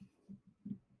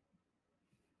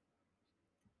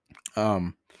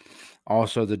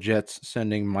 Also, the Jets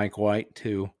sending Mike White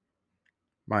to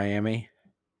Miami.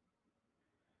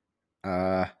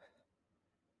 I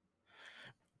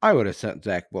would have sent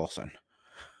Zach Wilson.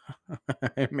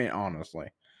 I mean, honestly,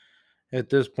 at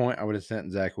this point, I would have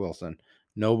sent Zach Wilson.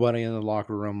 Nobody in the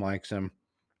locker room likes him.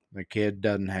 The kid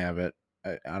doesn't have it.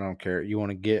 I don't care. You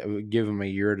want to give him a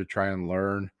year to try and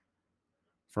learn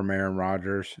from Aaron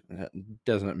Rodgers. That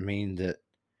doesn't mean that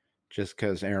just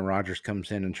because Aaron Rodgers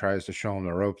comes in and tries to show him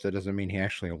the ropes, that doesn't mean he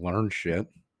actually learned shit.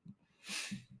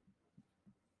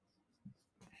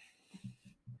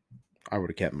 I would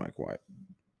have kept Mike White.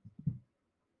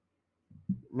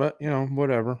 But,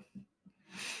 whatever.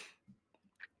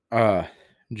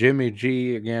 Jimmy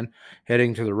G again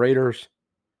heading to the Raiders.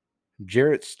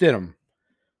 Jarrett Stidham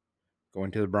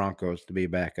going to the Broncos to be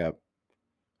backup.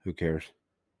 Who cares?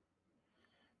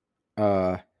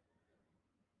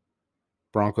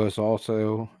 Broncos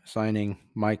also signing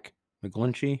Mike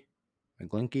McGlinchey.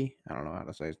 McGlinky? I don't know how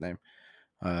to say his name.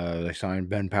 They signed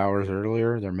Ben Powers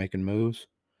earlier. They're making moves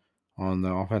on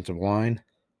the offensive line.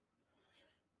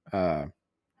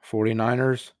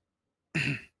 49ers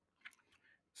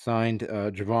signed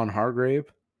Javon Hargrave.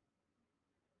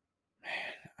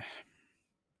 Man,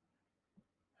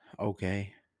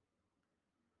 okay.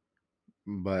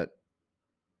 But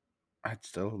I'd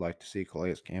still like to see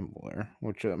Calais Campbell there,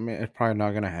 which, I mean, it's probably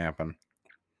not going to happen.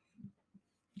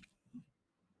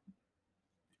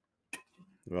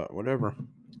 But whatever.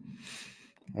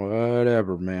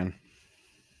 Whatever, man.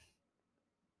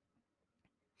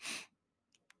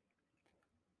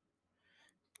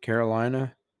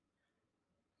 Carolina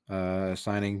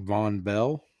signing Von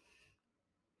Bell.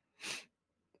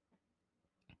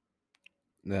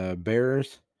 The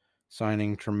Bears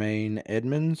signing Tremaine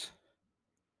Edmonds.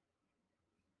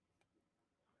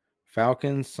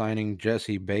 Falcons signing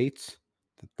Jesse Bates,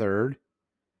 the third.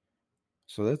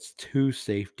 So that's 2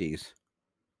 safeties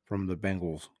from the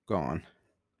Bengals gone.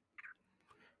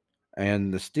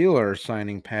 And the Steelers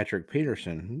signing Patrick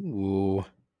Peterson. Ooh.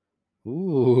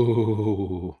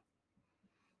 Ooh.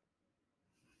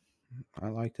 I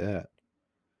like that.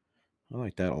 I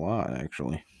like that a lot,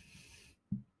 actually.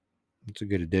 It's a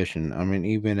good addition. I mean,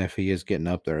 even if he is getting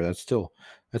up there, that's still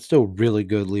really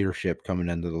good leadership coming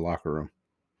into the locker room.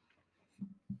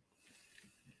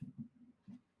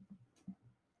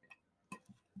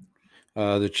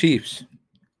 The Chiefs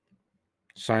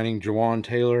signing Jawan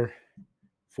Taylor,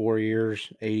 4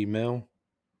 years, 80 mil,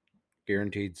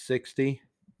 guaranteed 60.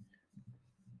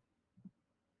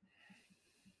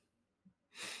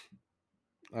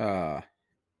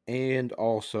 And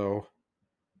also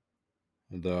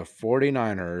the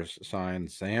 49ers signed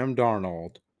Sam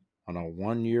Darnold on a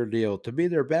 1-year deal to be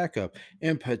their backup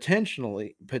and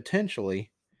potentially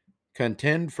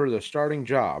contend for the starting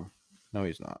job. No,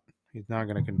 he's not. He's not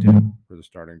going to contend for the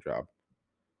starting job.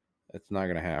 It's not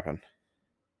going to happen.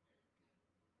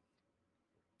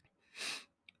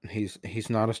 He's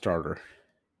not a starter.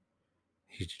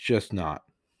 He's just not.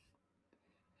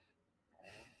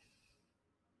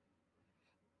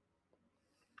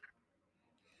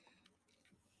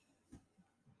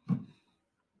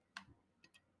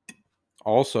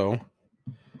 Also,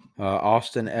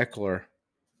 Austin Eckler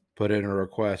put in a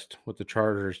request with the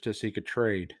Chargers to seek a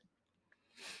trade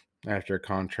after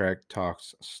contract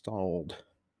talks stalled.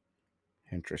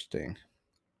 Interesting.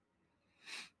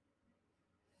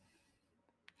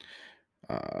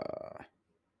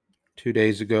 2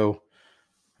 days ago,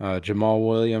 Jamal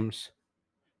Williams.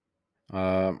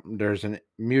 There's a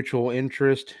mutual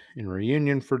interest in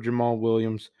reunion for Jamal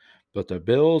Williams, but the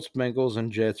Bills, Bengals,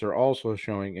 and Jets are also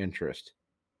showing interest.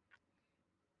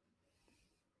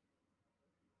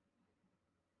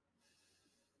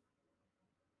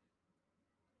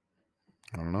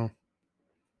 I don't know.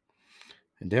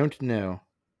 I don't know.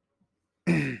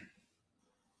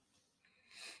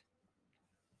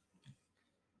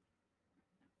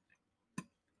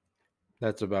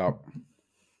 That's about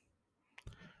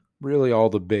really all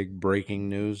the big breaking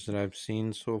news that I've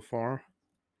seen so far.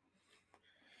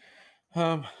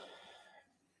 Um,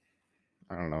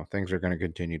 I don't know. Things are going to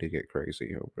continue to get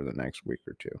crazy over the next week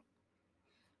or two.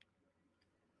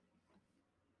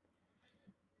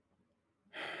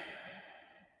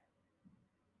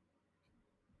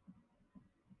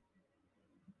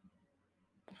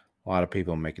 A lot of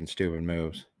people making stupid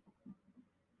moves.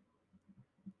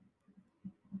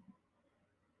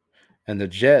 And the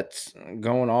Jets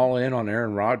going all in on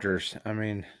Aaron Rodgers. I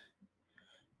mean,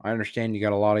 I understand you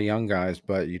got a lot of young guys,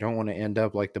 but you don't want to end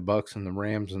up like the Bucks and the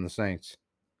Rams and the Saints.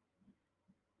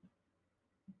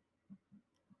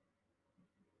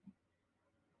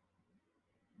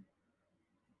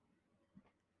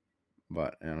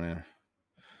 But I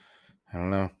don't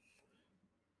know.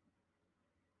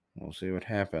 We'll see what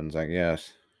happens, I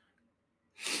guess.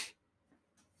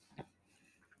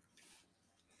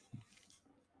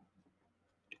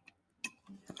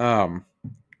 Um.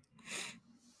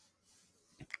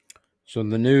 So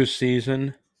the new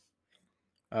season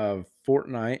of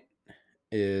Fortnite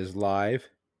is live.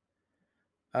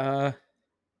 Uh,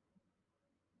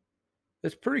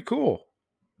 it's pretty cool.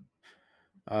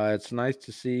 It's nice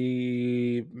to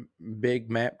see big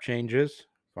map changes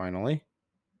finally.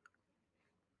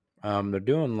 They're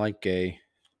doing like a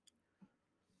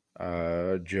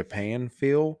Japan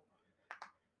feel.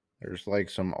 There's like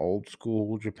some old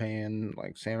school Japan,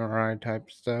 like samurai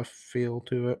type stuff feel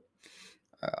to it.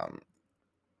 Um,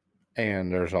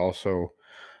 and there's also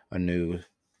a new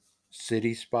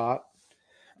city spot.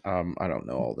 I don't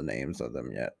know all the names of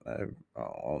them yet. I've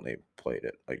only played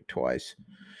it like twice.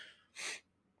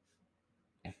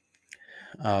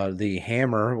 The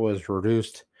hammer was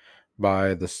reduced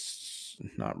by the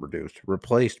not reduced,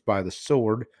 replaced by the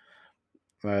sword.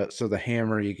 So the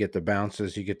hammer, you get the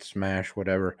bounces, you get the smash,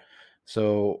 whatever.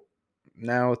 So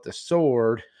now with the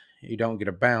sword, you don't get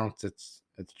a bounce. It's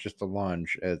just a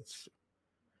lunge. It's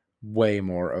way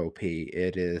more OP.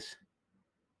 It is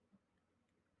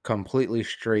completely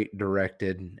straight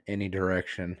directed any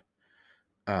direction.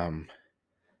 Um,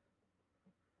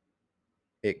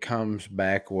 it comes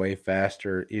back way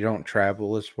faster. You don't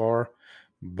travel as far,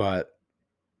 but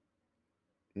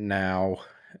now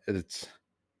it's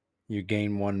you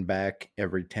gain one back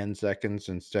every 10 seconds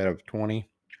instead of 20.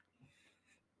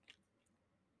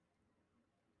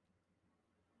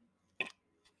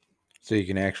 So you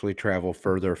can actually travel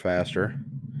further faster.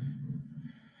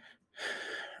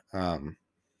 Um,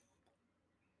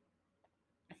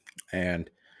 and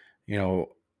you know,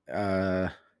 uh,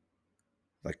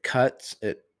 the cuts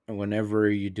it whenever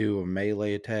you do a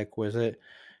melee attack with it,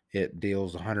 it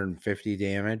deals 150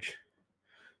 damage.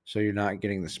 So you're not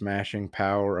getting the smashing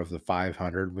power of the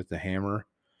 500 with the hammer,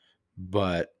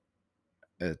 but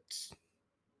it's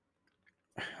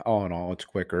all in all, it's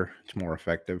quicker, it's more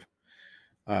effective.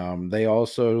 They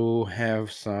also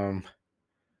have some,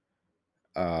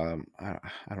 I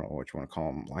don't know what you want to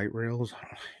call them, light rails.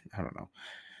 I don't know.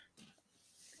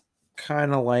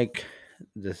 Kind of like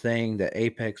the thing that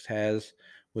Apex has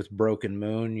with Broken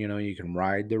Moon. You know, you can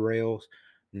ride the rails.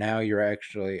 Now you're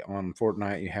actually on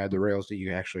Fortnite. You have the rails that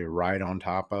you actually ride on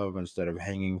top of instead of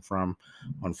hanging from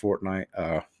on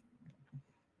Fortnite.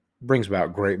 Brings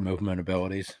about great movement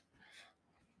abilities.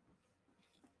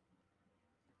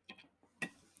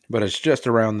 But it's just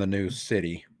around the new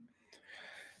city.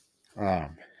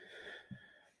 Um,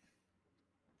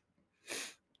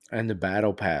 and the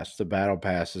battle pass. The battle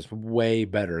pass is way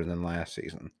better than last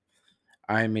season.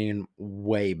 I mean,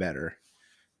 way better.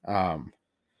 Um,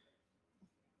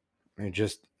 and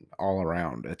just all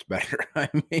around, it's better. I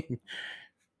mean,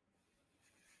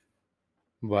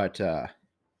 but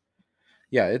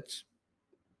yeah, it's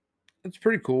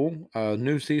pretty cool.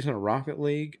 New season of Rocket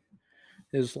League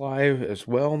is live as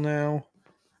well now.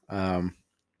 Um,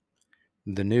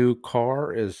 the new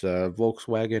car is a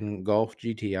Volkswagen Golf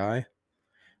GTI.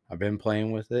 I've been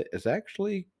playing with it. It's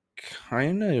actually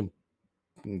kind of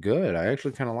good. I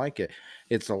actually kind of like it.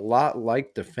 It's a lot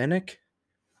like the Fennec,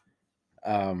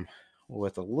 um,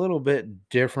 with a little bit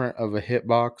different of a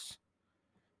hitbox,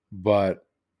 but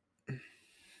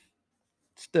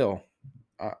still,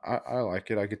 I like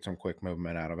it. I get some quick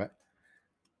movement out of it.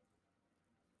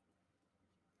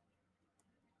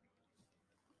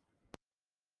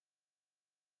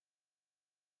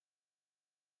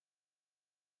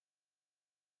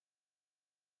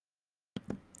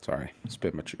 Sorry,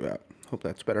 spit my chew out. Hope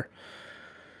that's better.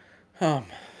 Um,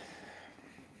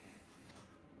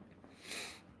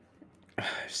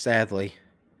 Sadly,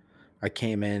 I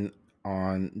came in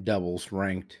on doubles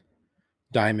ranked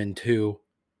Diamond 2,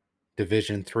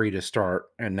 Division 3 to start,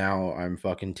 and now I'm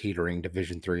fucking teetering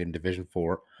Division 3 and Division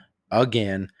 4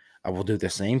 again. I will do the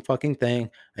same fucking thing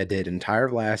I did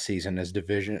entire last season as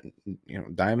Division,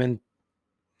 Diamond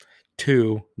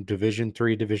 2, Division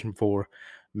 3, Division 4,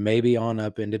 maybe on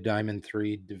up into Diamond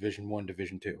 3, Division 1,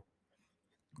 Division 2.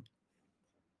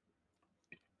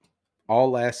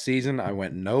 All last season, I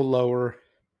went no lower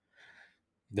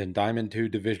than Diamond 2,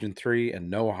 Division 3, and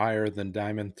no higher than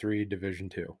Diamond 3, Division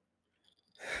 2.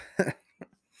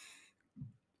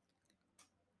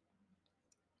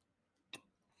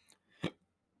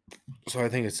 So I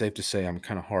think it's safe to say I'm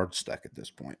kind of hard stuck at this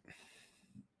point.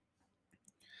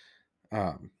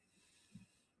 Um,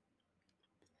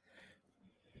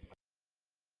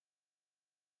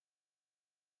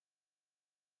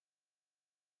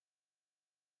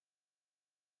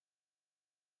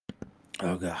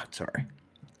 oh, God, sorry.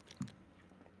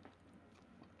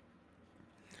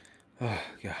 Oh,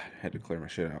 God, I had to clear my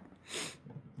shit out.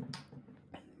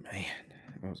 Man,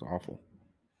 that was awful.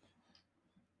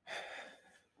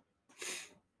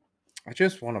 I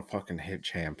just want to fucking hit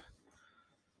champ.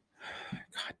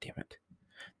 God damn it.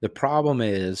 The problem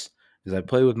is I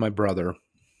play with my brother,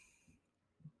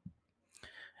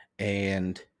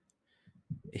 and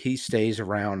he stays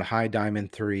around high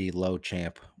diamond 3, low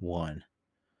champ 1.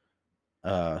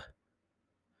 Uh,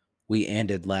 we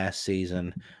ended last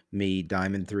season, me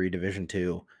diamond 3, division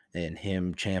 2, and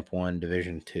him champ 1,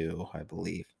 division 2, I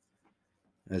believe.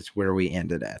 That's where we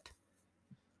ended at.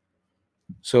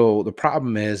 So the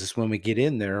problem is when we get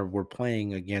in there, we're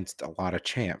playing against a lot of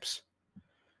champs.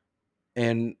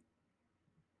 And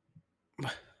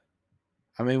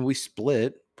I mean, we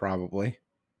split probably.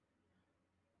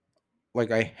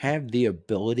 Like, I have the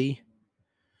ability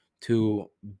to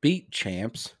beat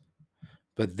champs,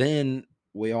 but then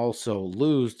we also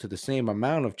lose to the same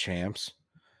amount of champs.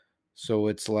 So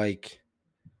it's like,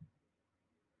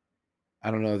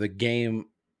 I don't know, the game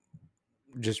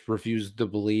just refuses to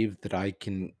believe that I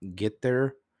can get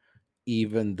there,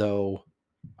 even though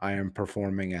I am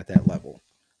performing at that level,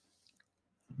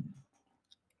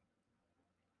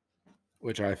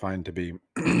 which I find to be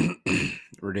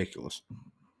ridiculous.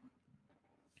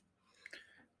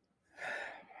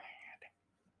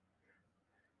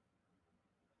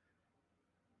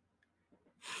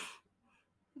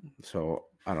 So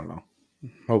I don't know.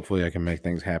 Hopefully, I can make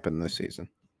things happen this season.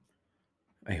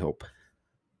 I hope.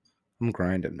 I'm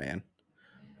grinding, man.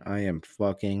 I am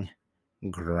fucking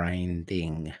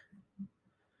grinding.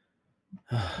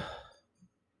 Man,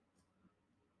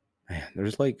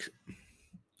 there's like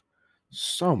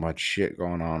so much shit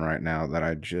going on right now that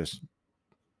I just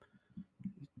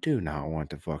do not want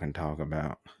to fucking talk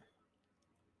about.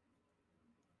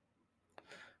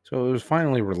 So it was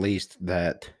finally released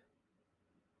that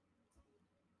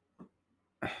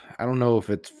I don't know if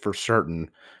it's for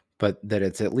certain, but that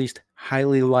it's at least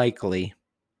highly likely,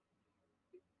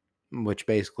 which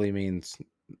basically means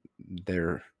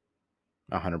they're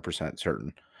 100%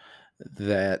 certain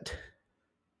that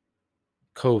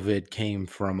COVID came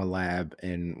from a lab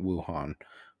in Wuhan,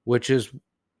 which is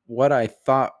what I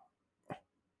thought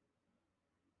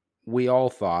we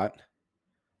all thought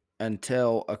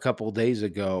until a couple days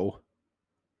ago,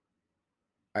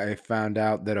 I found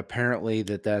out that apparently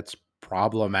that's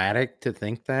problematic to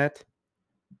think that.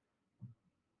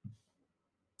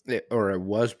 Or it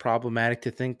was problematic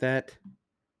to think that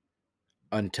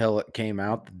until it came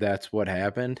out that that's what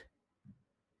happened.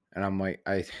 And I'm like,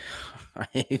 I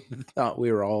thought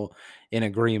we were all in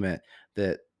agreement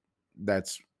that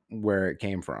that's where it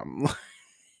came from.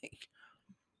 Like,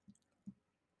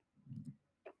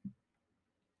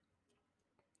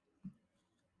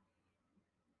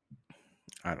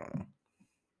 I don't know.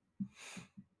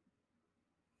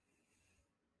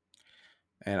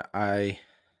 And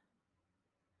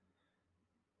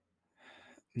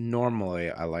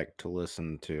normally I like to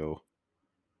listen to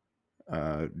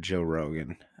Joe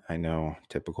Rogan. I know,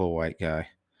 typical white guy.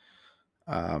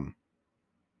 Um,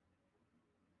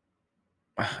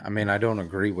 I mean, I don't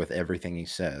agree with everything he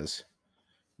says.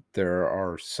 There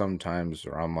are some times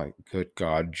where I'm like, good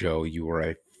God, Joe, you are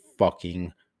a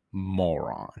fucking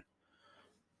moron.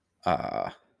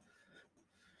 But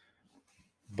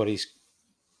he's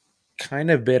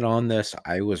kind of been on this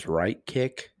I was right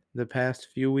kick the past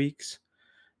few weeks.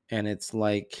 And it's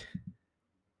like,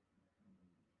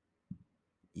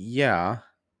 yeah,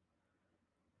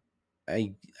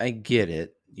 I get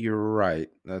it. You're right.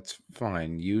 That's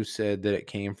fine. You said that it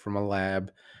came from a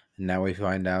lab, and now we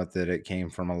find out that it came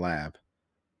from a lab.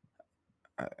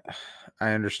 I,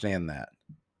 I understand that.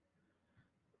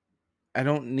 I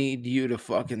don't need you to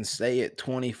fucking say it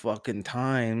 20 fucking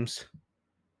times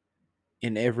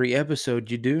in every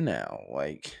episode you do now.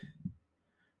 Like,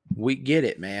 we get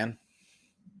it, man.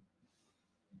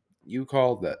 You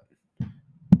called it.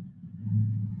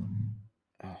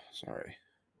 Oh, sorry.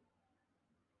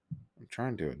 I'm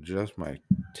trying to adjust my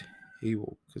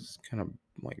table because it's kind of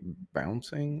like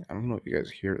bouncing. I don't know if you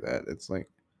guys hear that. It's like,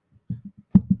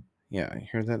 yeah, you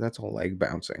hear that? That's a leg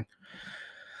bouncing.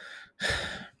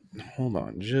 Hold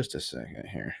on just a second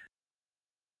here.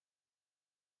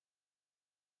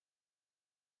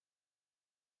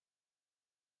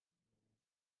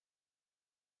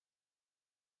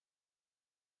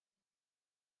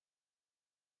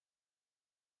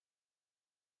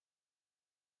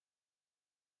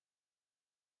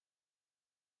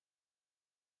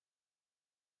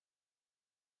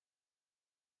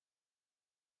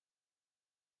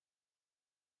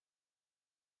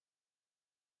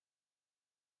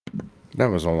 That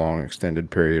was a long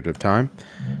extended period of time.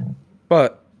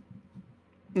 But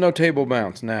no table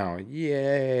bounce now.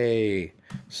 Yay.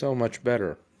 So much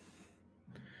better.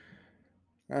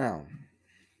 Oh.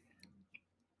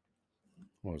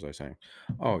 What was I saying?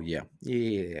 Oh, yeah.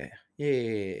 Yeah.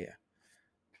 Yeah.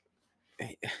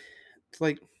 It's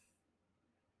like,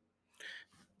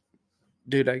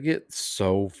 dude, I get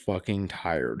so fucking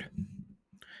tired.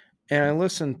 And I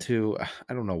listened to,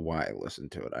 I don't know why I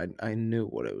listened to it. I knew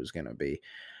what it was going to be.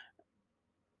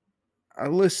 I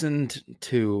listened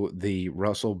to the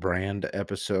Russell Brand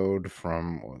episode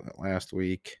from last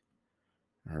week,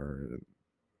 or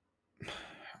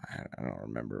I don't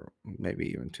remember, maybe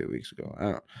even 2 weeks ago.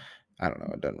 I don't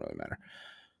know. It doesn't really matter.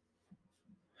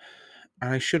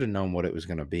 I should have known what it was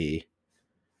going to be.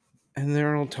 And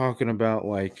they're all talking about,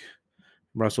 like,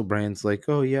 Russell Brand's like,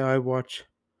 oh, yeah, I watch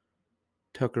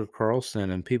Tucker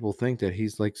Carlson, and people think that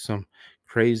he's like some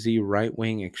crazy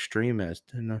right-wing extremist.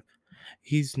 And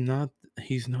he's not.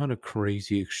 He's not a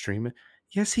crazy extremist.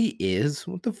 Yes, he is.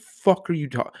 What the fuck are you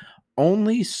talking?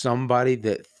 Only somebody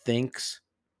that thinks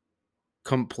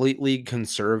completely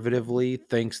conservatively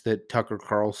thinks that Tucker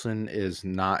Carlson is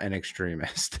not an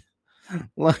extremist.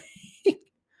 Like,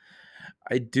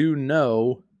 I do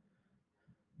know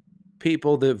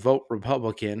people that vote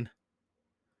Republican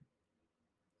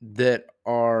that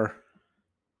are,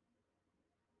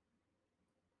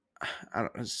 I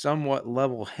don't know, somewhat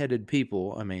level-headed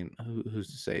people. I mean, who's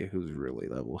to say who's really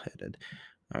level-headed?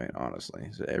 I mean, honestly,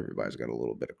 so everybody's got a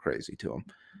little bit of crazy to them.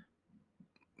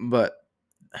 But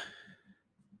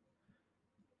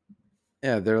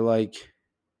yeah, they're like,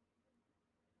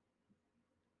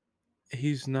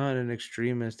 he's not an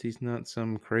extremist. He's not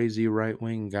some crazy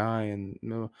right-wing guy. And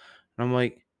no, and I'm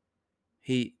like,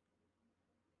 he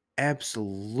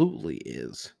absolutely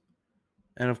is.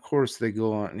 And of course they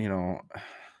go on,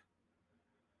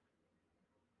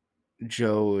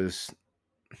 Joe is,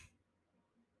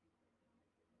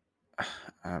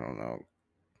 I don't know,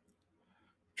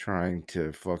 trying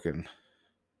to fucking,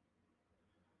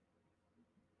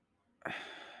 I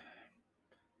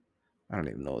don't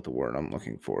even know what the word I'm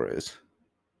looking for is.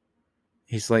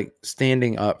 He's like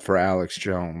standing up for Alex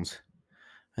Jones.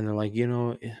 And they're like,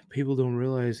 people don't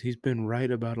realize he's been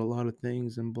right about a lot of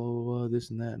things and blah, blah, blah,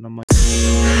 this and that. And I'm like,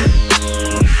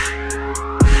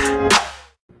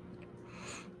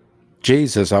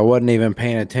 Jesus, I wasn't even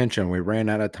paying attention. We ran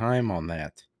out of time on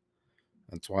that.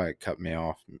 That's why it cut me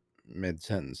off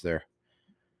mid-sentence there.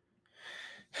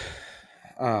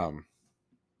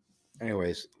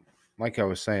 Anyways, like I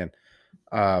was saying,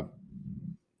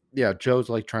 yeah, Joe's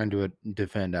like trying to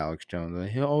defend Alex Jones. And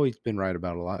he's always been right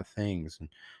about a lot of things. And,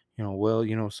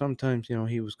 sometimes,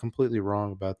 he was completely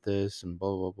wrong about this and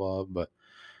blah, blah, blah. But,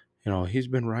 he's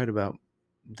been right about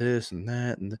this and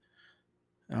that. And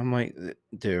I'm like,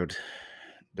 dude,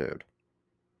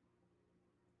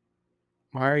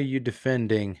 why are you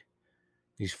defending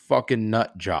these fucking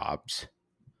nut jobs?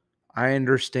 I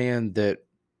understand that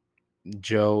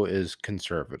Joe is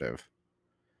conservative,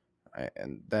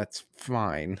 and that's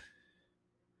fine.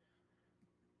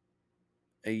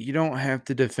 You don't have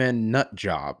to defend nut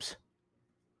jobs.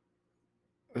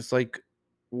 It's like,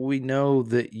 we know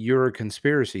that you're a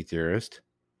conspiracy theorist,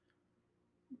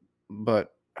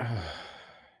 but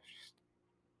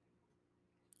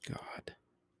God,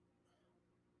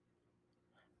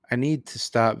 I need to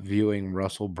stop viewing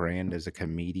Russell Brand as a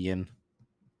comedian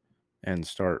and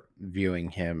start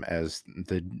viewing him as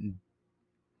the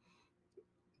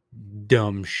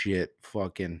dumb shit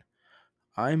fucking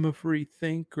I'm a free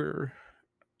thinker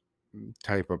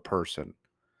type of person.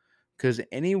 Because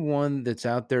anyone that's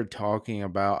out there talking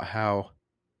about how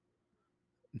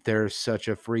they're such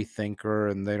a free thinker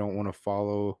and they don't want to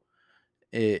follow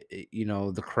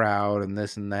the crowd and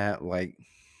this and that, like,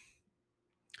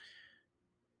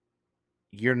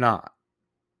 you're not.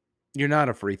 You're not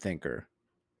a free thinker.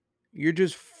 You're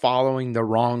just following the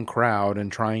wrong crowd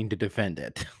and trying to defend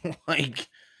it. Like,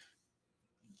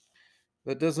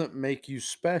 that doesn't make you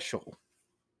special.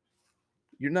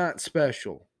 You're not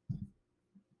special.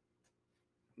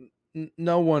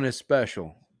 No one is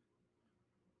special.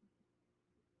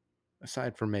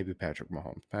 Aside from maybe Patrick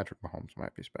Mahomes. Patrick Mahomes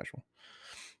might be special.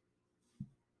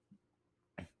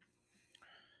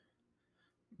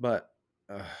 But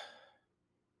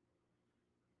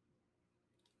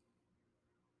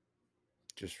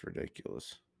just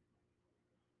ridiculous.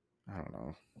 I don't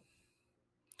know.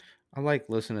 I like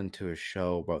listening to his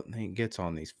show, but he gets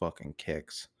on these fucking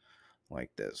kicks like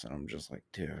this. And I'm just like,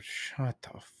 dude, shut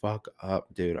the fuck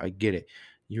up, dude. I get it.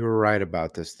 You're right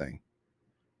about this thing.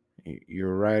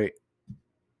 You're right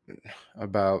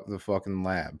about the fucking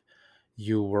lab.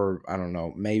 You were, I don't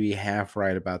know, maybe half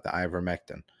right about the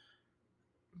ivermectin.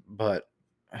 But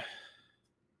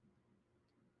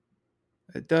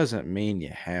it doesn't mean you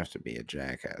have to be a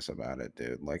jackass about it,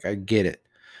 dude. Like, I get it.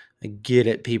 I get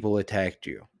it. People attacked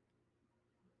you.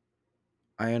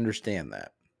 I understand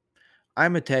that.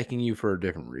 I'm attacking you for a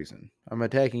different reason. I'm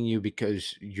attacking you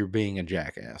because you're being a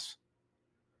jackass.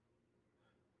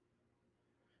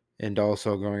 And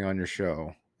also going on your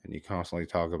show and you constantly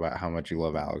talk about how much you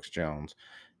love Alex Jones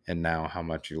and now how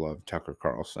much you love Tucker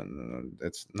Carlson.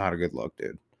 It's not a good look,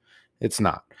 dude. It's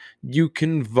not. You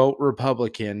can vote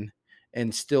Republican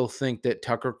and still think that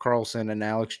Tucker Carlson and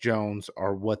Alex Jones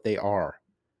are what they are.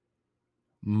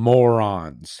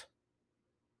 Morons.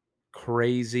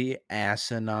 Crazy,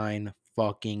 asinine,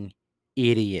 fucking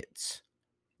idiots.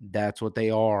 That's what they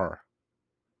are.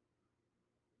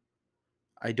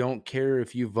 I don't care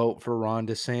if you vote for Ron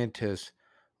DeSantis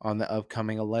on the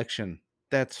upcoming election.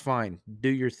 That's fine. Do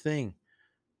your thing.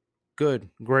 Good,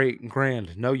 great,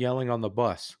 grand. No yelling on the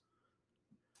bus.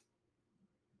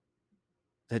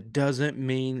 That doesn't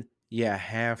mean you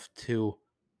have to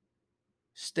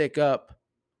stick up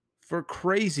for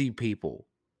crazy people.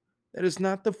 That is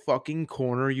not the fucking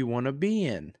corner you want to be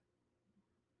in.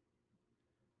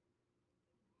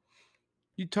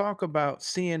 You talk about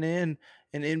CNN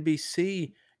and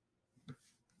NBC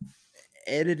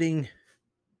editing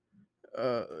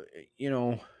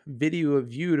video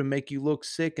of you to make you look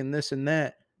sick and this and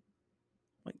that.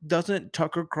 Like, doesn't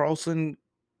Tucker Carlson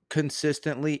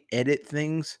consistently edit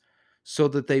things so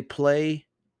that they play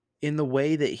in the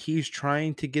way that he's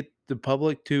trying to get the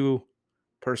public to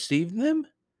perceive them?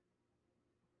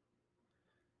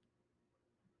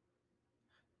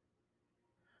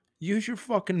 Use your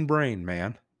fucking brain,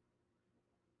 man.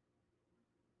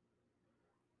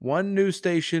 One news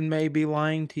station may be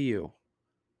lying to you.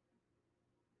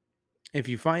 If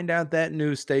you find out that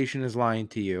news station is lying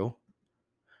to you,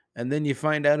 and then you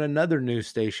find out another news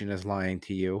station is lying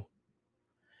to you,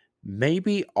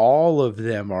 maybe all of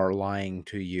them are lying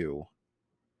to you.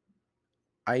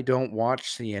 I don't watch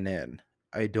CNN.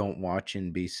 I don't watch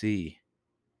NBC.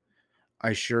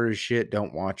 I sure as shit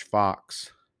don't watch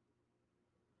Fox.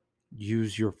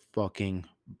 Use your fucking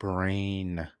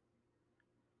brain.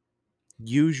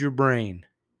 Use your brain.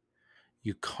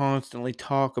 You constantly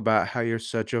talk about how you're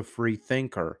such a free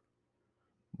thinker.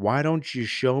 Why don't you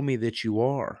show me that you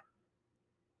are?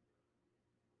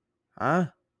 Huh?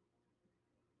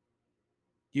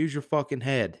 Use your fucking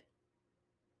head.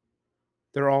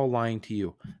 They're all lying to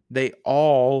you. They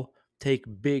all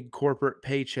take big corporate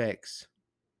paychecks.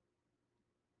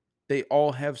 They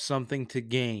all have something to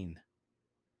gain.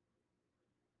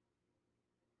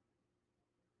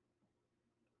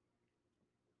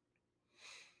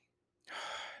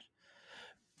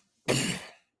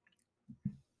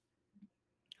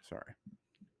 Sorry.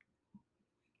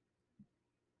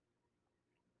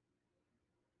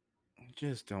 I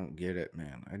just don't get it,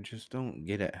 man. I just don't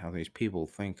get it how these people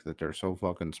think that they're so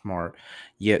fucking smart,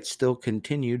 yet still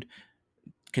continue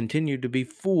to be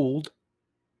fooled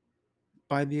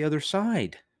by the other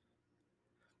side.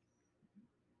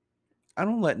 I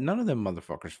don't let none of them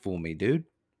motherfuckers fool me, dude.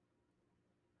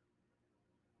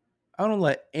 I don't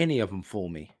let any of them fool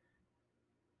me.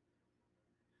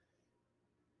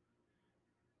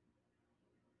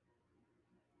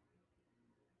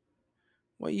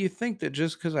 Well, you think that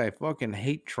just because I fucking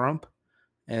hate Trump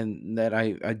and that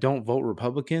I don't vote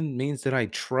Republican means that I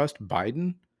trust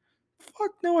Biden?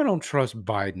 Fuck no, I don't trust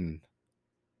Biden.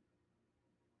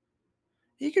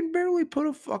 He can barely put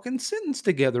a fucking sentence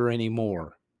together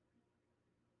anymore.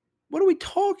 What are we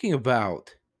talking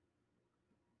about?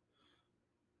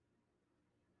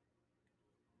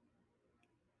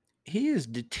 He is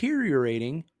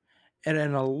deteriorating at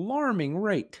an alarming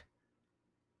rate.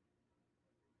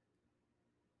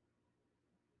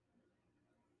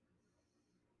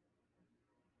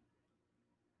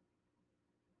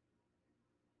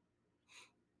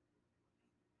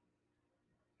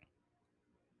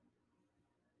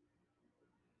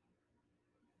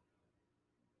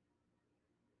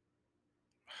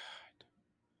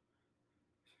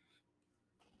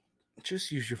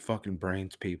 Just use your fucking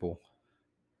brains, people.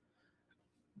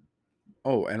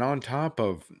 Oh, and on top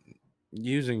of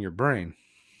using your brain,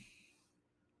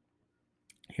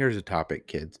 here's a topic,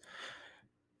 kids.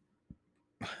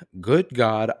 Good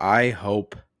God, I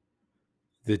hope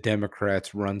the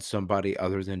Democrats run somebody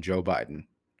other than Joe Biden.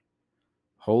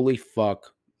 Holy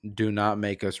fuck, do not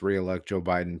make us reelect Joe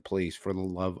Biden, please, for the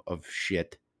love of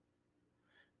shit.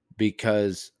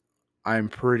 Because I'm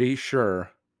pretty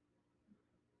sure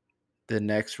the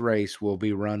next race will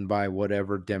be run by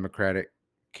whatever Democratic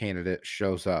candidate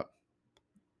shows up.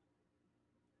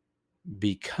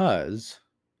 Because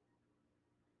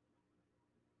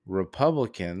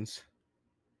Republicans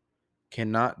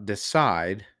cannot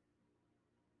decide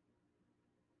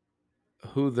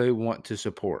who they want to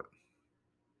support.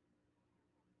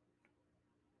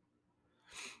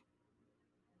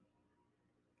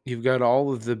 You've got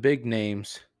all of the big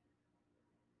names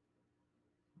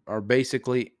are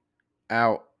basically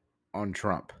out on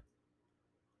Trump.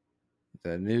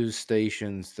 The news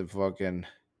stations, the fucking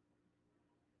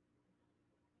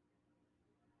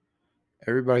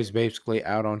everybody's basically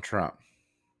out on Trump.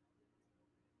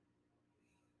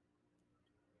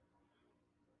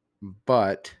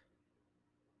 But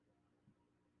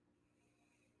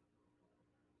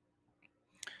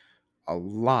a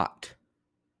lot,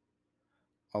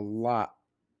 a lot,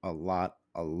 a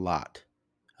lot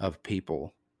of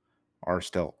people are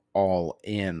still all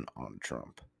in on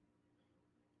Trump.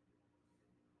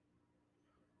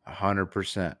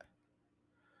 100%.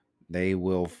 They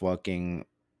will fucking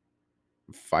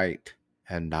fight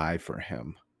and die for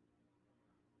him.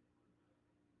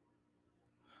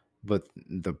 But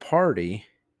the party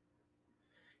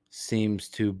seems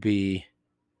to be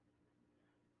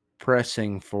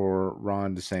pressing for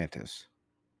Ron DeSantis.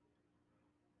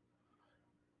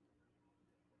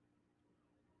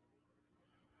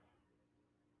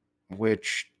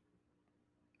 Which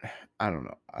I don't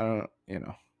know. I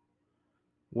don't,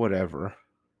 whatever.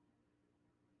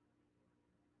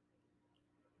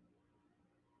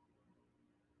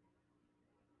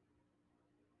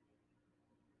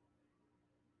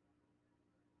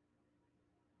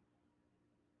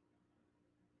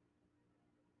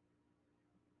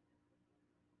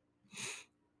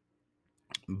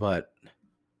 But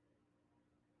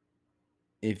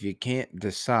if you can't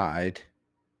decide,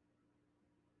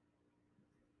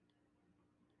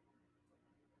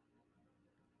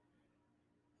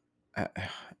 uh,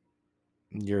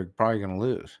 you're probably going to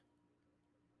lose.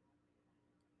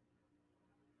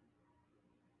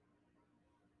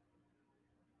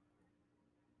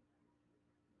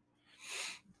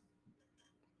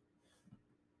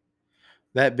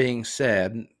 That being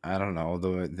said, I don't know,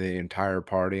 the entire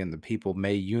party and the people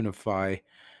may unify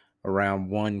around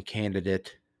one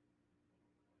candidate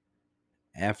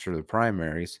after the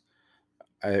primaries.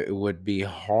 it would be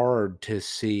hard to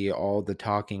see all the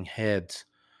talking heads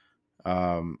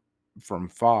um, from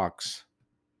Fox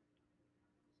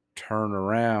turn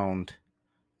around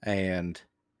and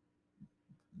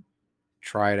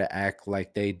try to act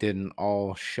like they didn't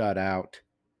all shut out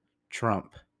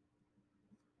Trump.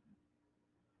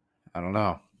 I don't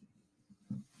know.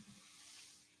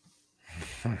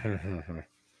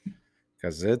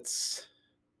 Because it's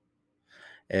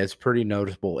pretty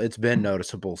noticeable. It's been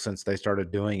noticeable since they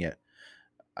started doing it.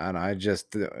 And I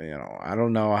just, I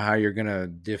don't know how you're going to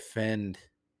defend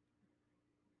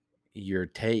your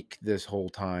take this whole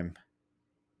time.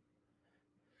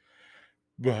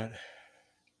 But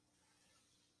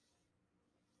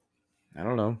I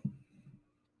don't know.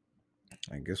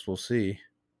 I guess we'll see.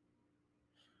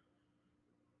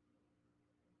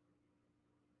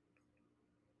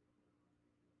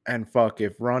 And fuck,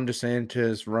 if Ron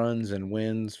DeSantis runs and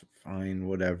wins, fine,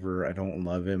 whatever. I don't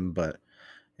love him, but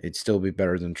it'd still be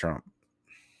better than Trump.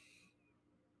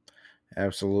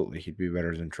 Absolutely, he'd be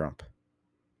better than Trump.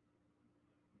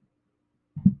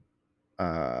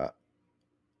 I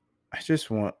just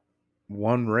want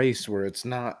one race where it's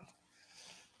not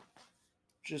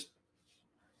just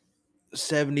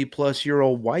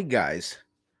 70-plus-year-old white guys.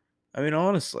 I mean,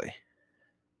 honestly.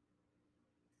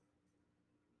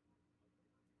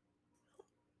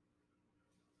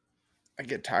 I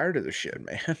get tired of the shit,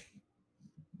 man.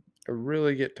 I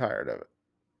really get tired of it.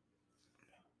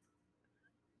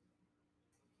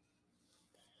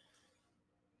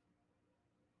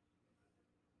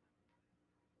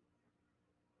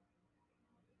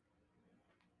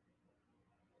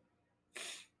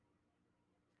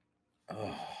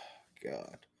 Oh,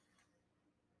 God.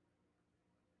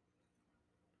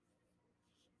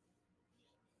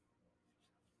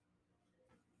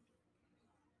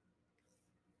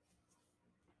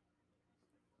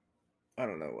 I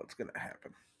don't know what's going to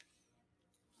happen.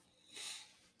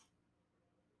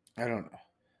 I don't know.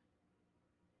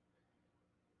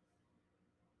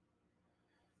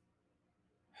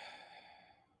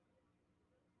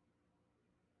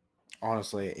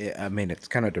 Honestly, I mean, it's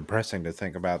kind of depressing to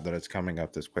think about that it's coming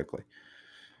up this quickly.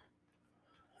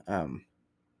 Um,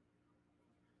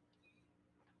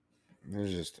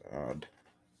 it's just odd.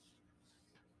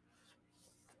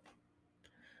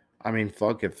 I mean,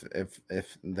 fuck, if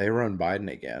they run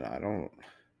Biden again, I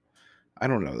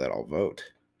don't know that I'll vote.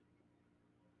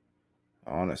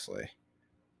 Honestly.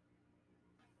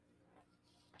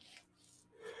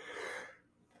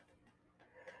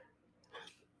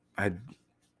 I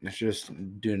just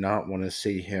do not want to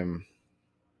see him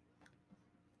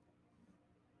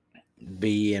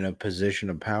be in a position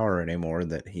of power anymore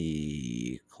that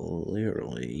he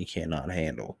clearly cannot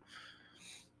handle.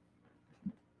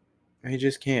 He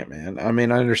just can't, man. I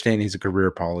mean, I understand he's a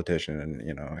career politician and,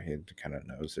 he kind of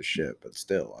knows his shit, but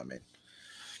still, I mean.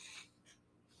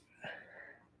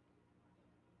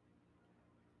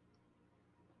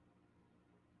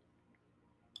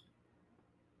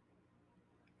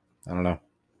 I don't know.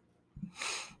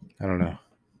 I don't know.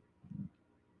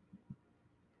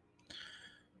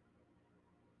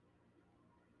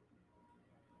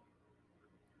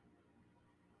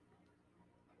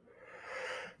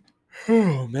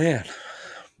 Oh, man.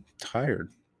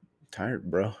 Tired. Tired,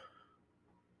 bro.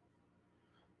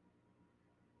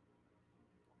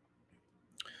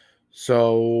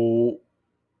 So,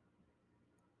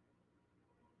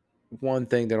 one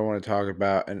thing that I want to talk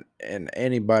about, and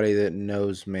anybody that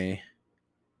knows me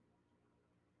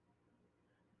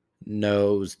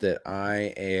knows that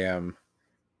I am,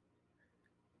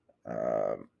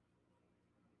 um,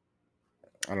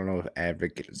 I don't know if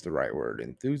advocate is the right word,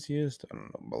 enthusiast, I don't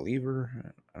know,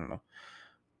 believer, I don't know.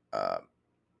 Uh,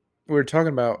 we were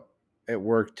talking about at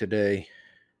work today,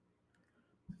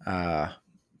 uh,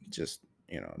 just,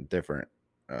 different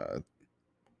uh,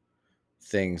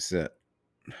 things that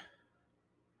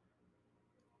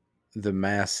the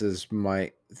masses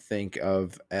might think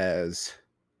of as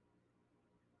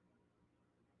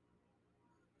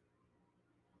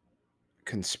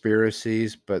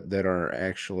conspiracies, but that are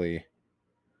actually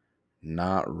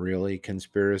not really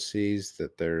conspiracies,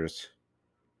 that there's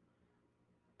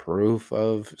proof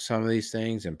of some of these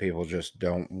things and people just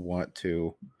don't want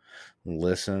to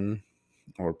listen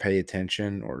or pay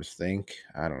attention or think.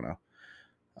 I don't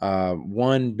know.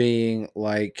 One being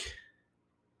like,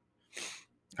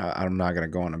 I'm not going to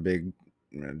go on a big,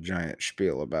 giant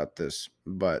spiel about this,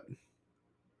 but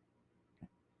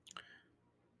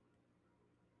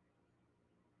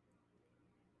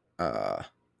uh,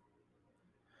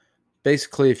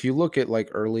 basically, if you look at like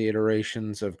early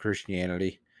iterations of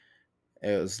Christianity,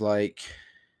 it was like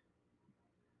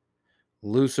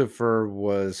Lucifer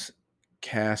was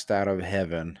cast out of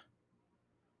heaven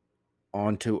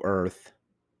onto earth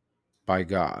by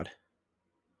God,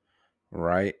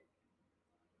 right?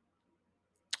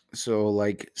 So,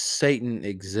 like, Satan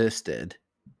existed,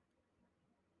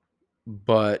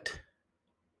 but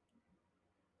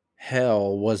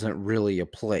hell wasn't really a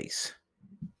place.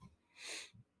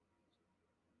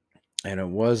 And it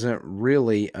wasn't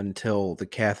really until the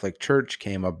Catholic Church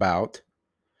came about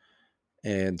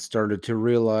and started to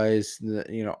realize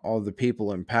that, all the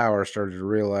people in power started to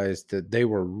realize that they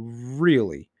were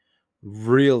really,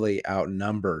 really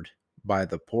outnumbered by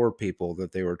the poor people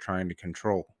that they were trying to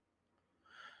control.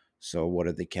 So, what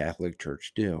did the Catholic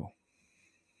Church do?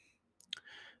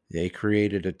 They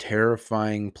created a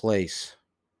terrifying place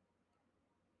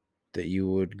that you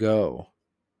would go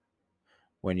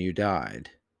when you died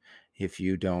if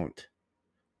you don't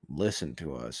listen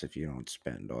to us, if you don't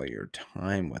spend all your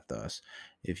time with us,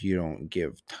 if you don't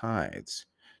give tithes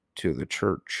to the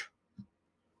church.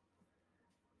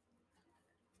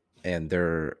 And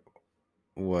there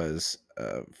was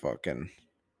a fucking,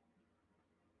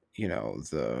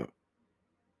 the,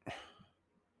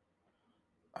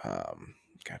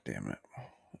 god damn it.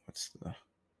 What's the,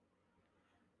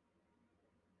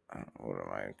 what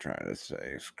am I trying to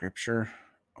say? Scripture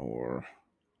or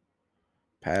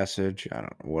passage? I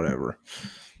don't know, whatever.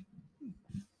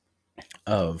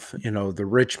 Of, the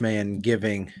rich man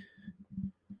giving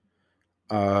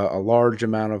a large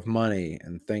amount of money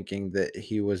and thinking that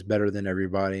he was better than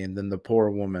everybody. And then the poor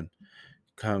woman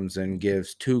comes and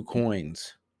gives 2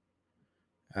 coins.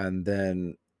 And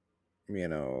then,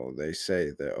 they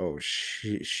say that, oh,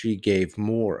 she gave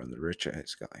more. And the rich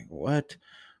guy's going, what?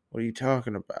 What are you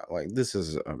talking about? Like, this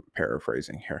is, I'm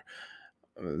paraphrasing here.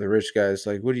 The rich guy's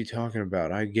like, what are you talking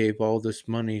about? I gave all this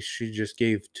money. She just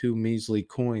gave 2 measly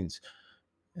coins.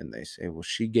 And they say, well,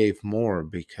 she gave more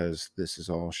because this is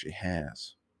all she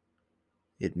has.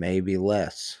 It may be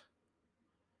less,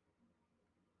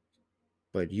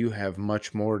 but you have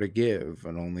much more to give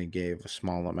and only gave a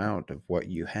small amount of what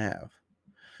you have.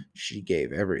 She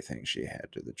gave everything she had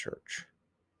to the church,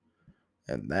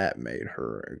 and that made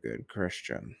her a good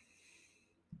Christian.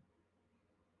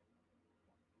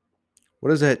 What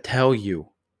does that tell you?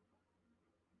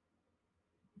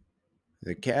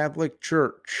 The Catholic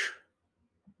Church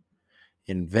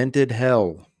invented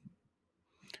hell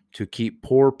to keep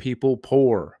poor people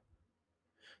poor.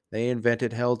 They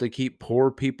invented hell to keep poor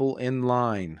people in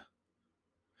line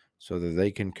so that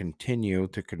they can continue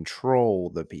to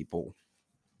control the people.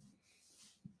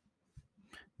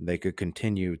 They could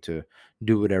continue to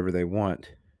do whatever they want,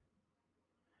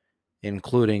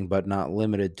 including but not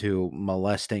limited to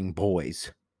molesting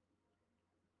boys.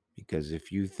 Because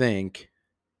if you think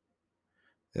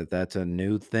that that's a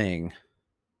new thing,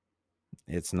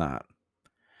 it's not.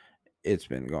 It's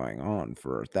been going on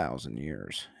for 1,000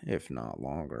 years, if not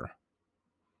longer.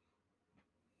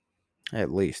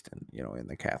 At least in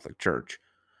the Catholic Church.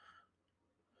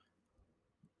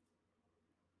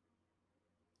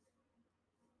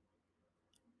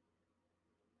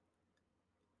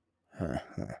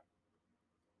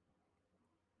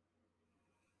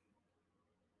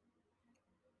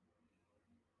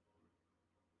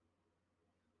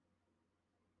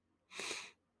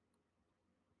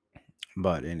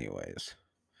 But anyways,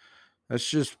 that's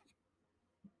just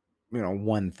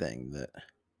one thing that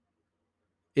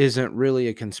isn't really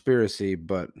a conspiracy,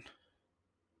 but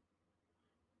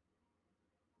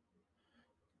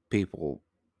people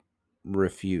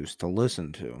refuse to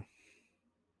listen to.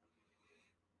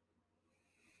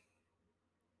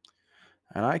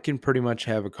 And I can pretty much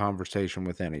have a conversation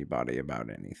with anybody about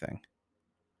anything.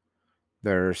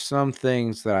 There are some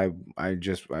things that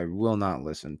I will not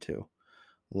listen to.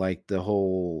 Like the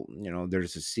whole,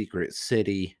 there's a secret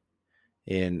city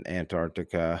in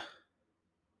Antarctica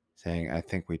thing. I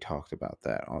think we talked about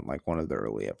that on like one of the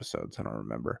early episodes. I don't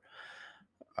remember.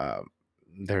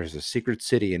 There's a secret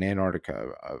city in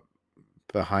Antarctica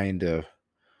behind a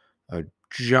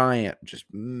giant, just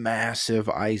massive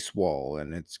ice wall,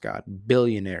 and it's got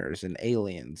billionaires and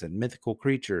aliens and mythical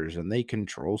creatures, and they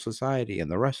control society,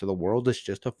 and the rest of the world is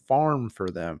just a farm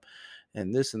for them,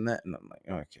 and this and that. And I'm like,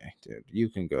 okay, dude, you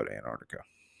can go to Antarctica.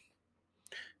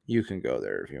 You can go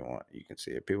there if you want. You can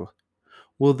see it. People,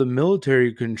 well, the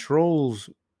military controls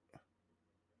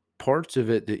parts of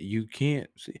it that you can't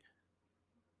see.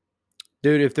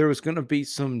 Dude, if there was going to be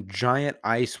some giant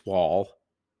ice wall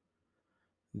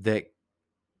that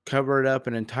covered up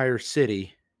an entire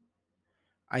city,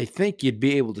 I think you'd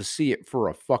be able to see it for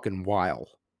a fucking while.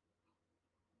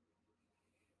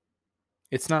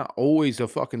 It's not always a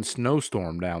fucking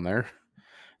snowstorm down there.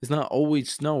 It's not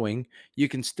always snowing. You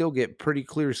can still get pretty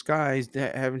clear skies.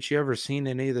 Haven't you ever seen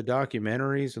any of the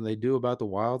documentaries when they do about the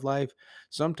wildlife?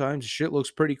 Sometimes shit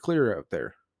looks pretty clear out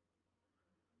there.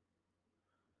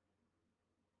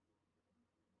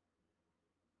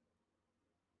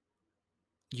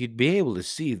 You'd be able to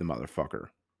see the motherfucker.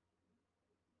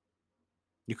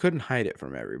 You couldn't hide it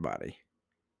from everybody.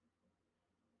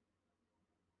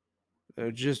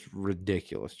 Just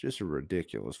ridiculous. Just a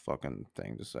ridiculous fucking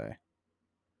thing to say.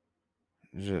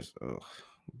 Just, ugh,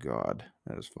 God,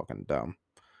 that is fucking dumb.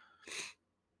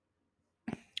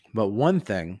 But one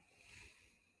thing,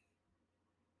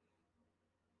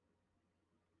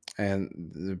 and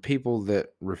the people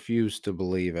that refuse to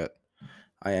believe it,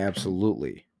 I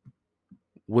absolutely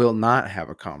will not have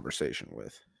a conversation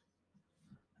with.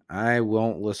 I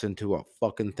won't listen to a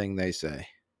fucking thing they say.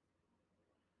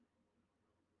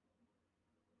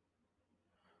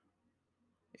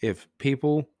 If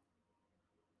people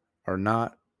are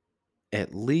not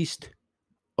at least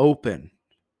open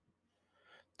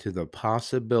to the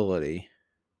possibility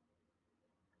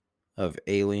of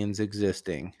aliens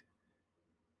existing,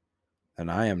 then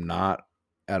I am not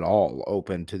at all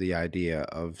open to the idea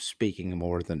of speaking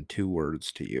more than 2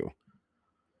 words to you.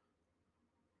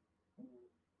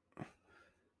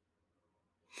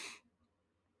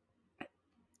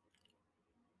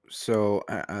 So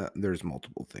there's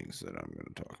multiple things that I'm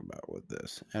going to talk about with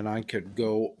this, and I could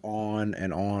go on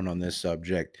on this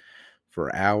subject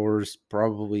for hours,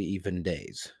 probably even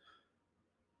days.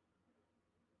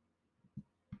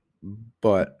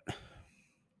 But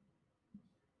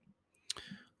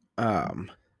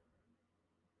I'm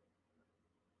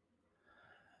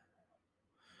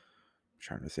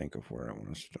trying to think of where I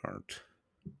want to start.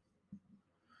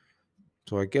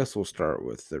 So I guess we'll start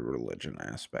with the religion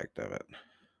aspect of it.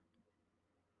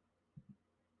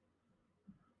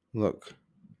 Look,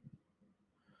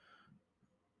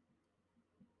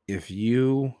 if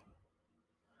you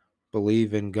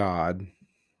believe in God,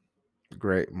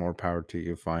 great, more power to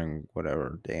you. Fine,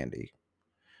 whatever, dandy.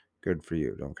 Good for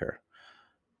you. Don't care.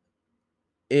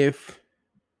 If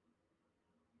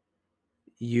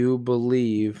you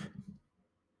believe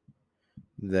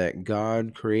that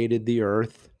God created the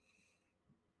earth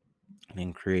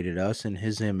and created us in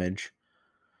his image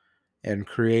and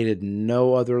created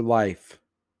no other life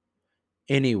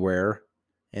anywhere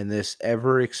in this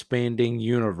ever expanding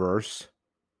universe,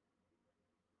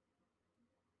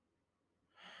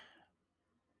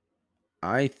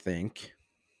 I think,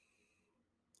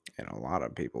 and a lot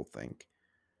of people think,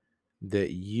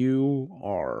 that you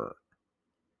are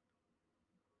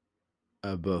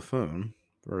a buffoon,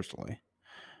 firstly,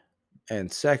 and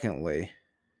secondly,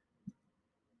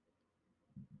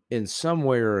 in some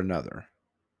way or another,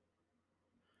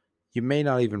 you may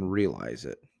not even realize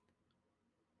it,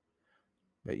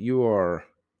 but you are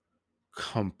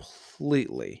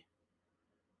completely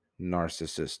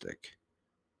narcissistic.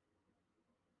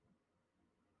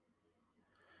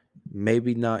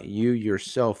 Maybe not you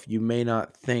yourself. You may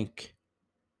not think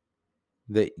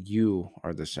that you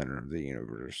are the center of the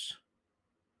universe,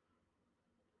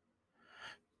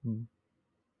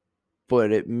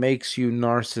 but it makes you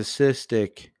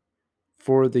narcissistic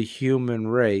for the human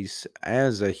race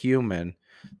as a human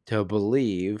to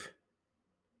believe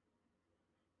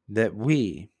that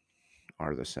we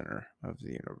are the center of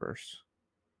the universe.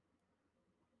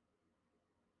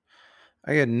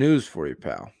 I got news for you,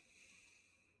 pal.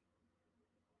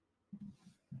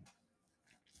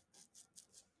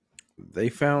 They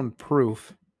found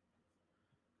proof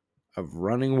of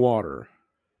running water.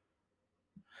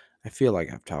 I feel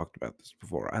like I've talked about this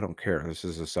before. I don't care. This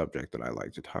is a subject that I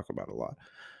like to talk about a lot.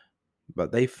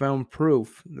 But they found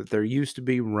proof that there used to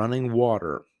be running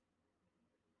water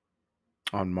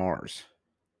on Mars.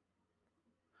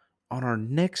 On our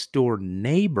next door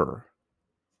neighbor.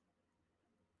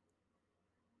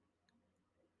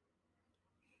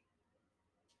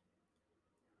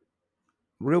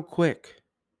 Real quick,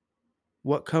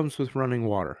 what comes with running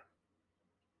water?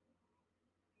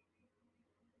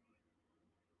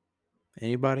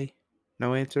 Anybody?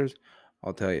 No answers?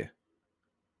 I'll tell you.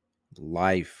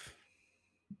 Life.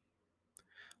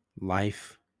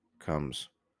 Life comes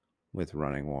with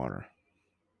running water.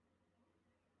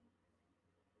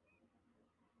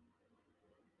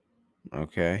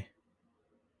 Okay?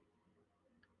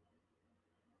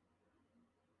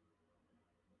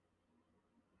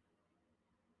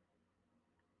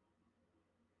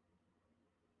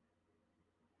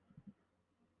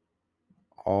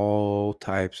 All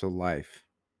types of life.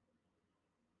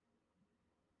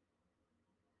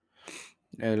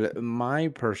 And my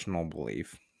personal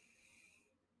belief,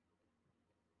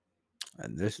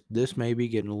 and this may be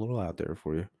getting a little out there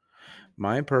for you.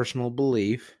 My personal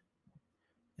belief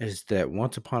is that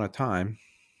once upon a time,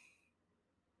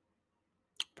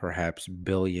 perhaps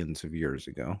billions of years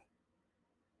ago,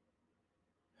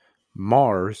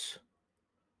 Mars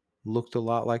looked a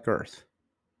lot like Earth,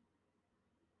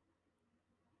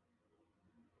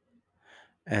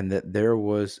 and that there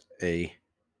was a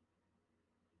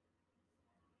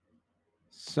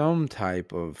some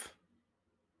type of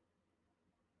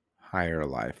higher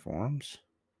life forms,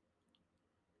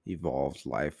 evolved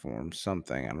life forms,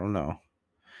 something, I don't know.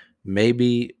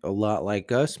 Maybe a lot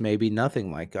like us, maybe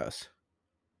nothing like us.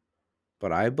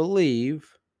 But I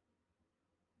believe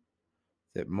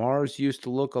that Mars used to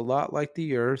look a lot like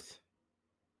the Earth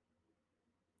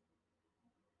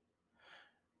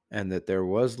and that there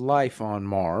was life on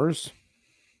Mars.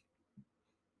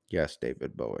 Yes,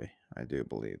 David Bowie, I do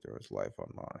believe there was life on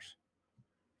Mars.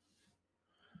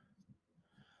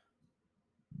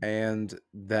 And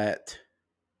that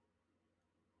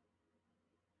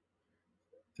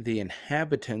the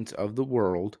inhabitants of the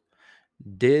world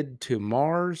did to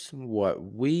Mars what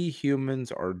we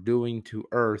humans are doing to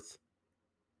Earth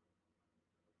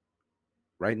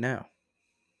right now.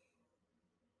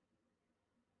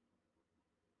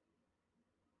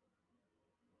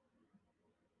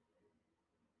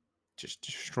 Just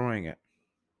destroying it,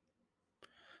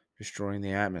 destroying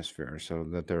the atmosphere so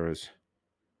that there is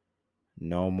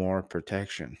no more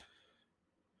protection.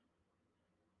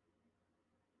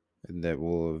 And that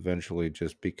will eventually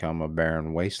just become a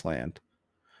barren wasteland,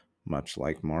 much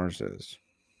like Mars is.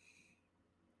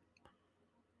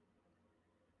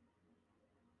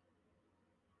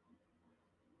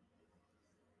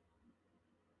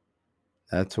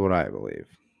 That's what I believe.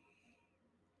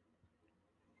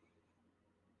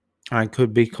 I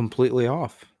could be completely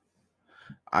off.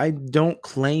 I don't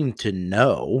claim to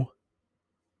know,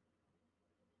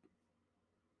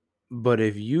 but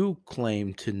if you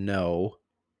claim to know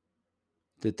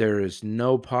that there is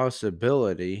no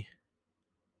possibility,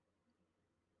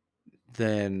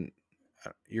 then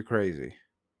you're crazy.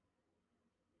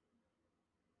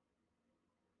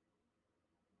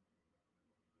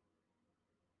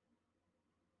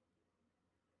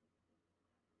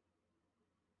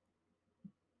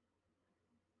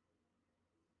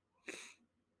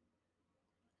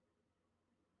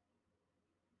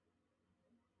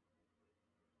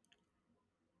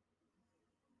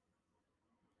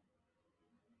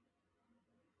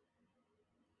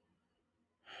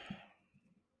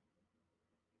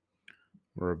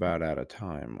 We're about out of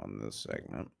time on this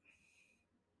segment.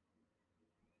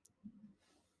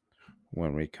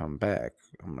 When we come back,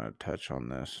 I'm going to touch on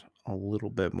this a little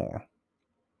bit more.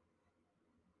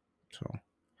 So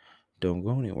don't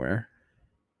go anywhere.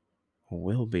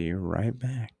 We'll be right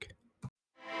back.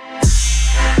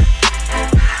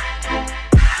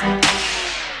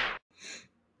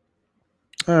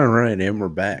 All right, and we're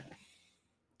back.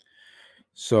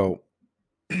 So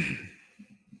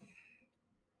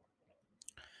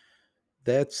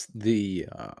that's the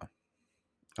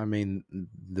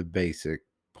the basic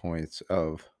points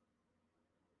of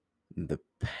the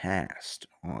past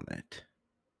on it.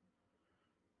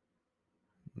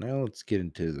 Now let's get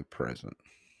into the present.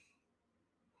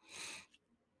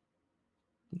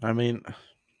 I mean,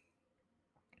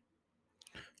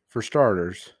 for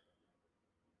starters,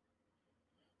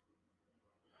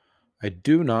 I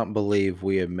do not believe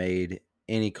we have made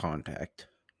any contact.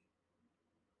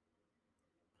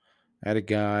 I had a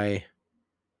guy.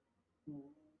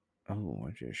 Oh,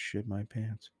 I just shit my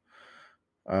pants.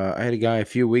 I had a guy a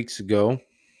few weeks ago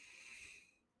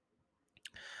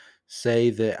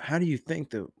say that, how do you think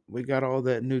that we got all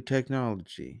that new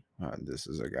technology? This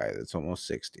is a guy that's almost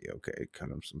 60. Okay, cut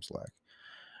him some slack.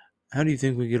 How do you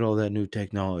think we get all that new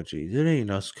technology? It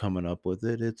ain't us coming up with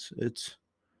it. It's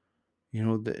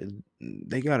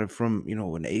they got it from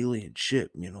an alien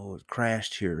ship. It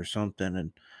crashed here or something,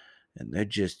 and they're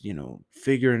just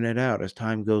figuring it out as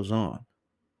time goes on.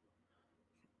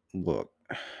 Look,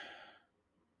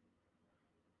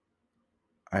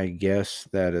 I guess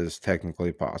that is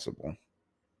technically possible,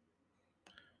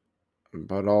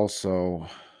 but also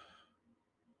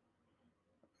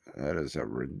that is a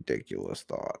ridiculous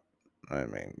thought. I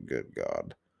mean, good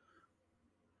God.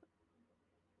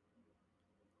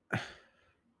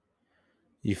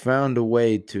 You found a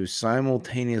way to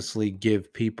simultaneously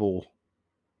give people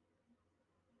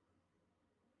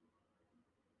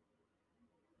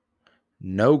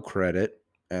no credit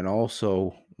and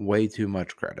also way too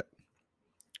much credit.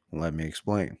 Let me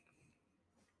explain.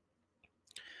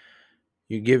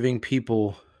 You're giving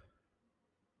people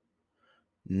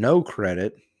no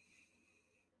credit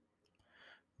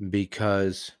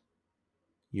because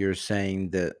you're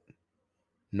saying that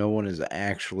no one is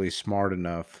actually smart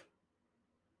enough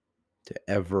to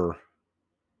ever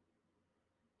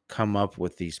come up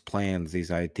with these plans,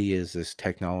 these ideas, this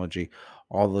technology,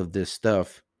 all of this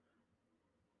stuff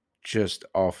just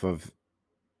off of,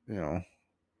 you know,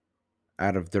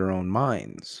 out of their own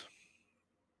minds.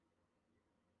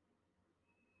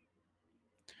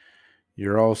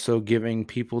 You're also giving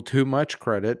people too much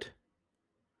credit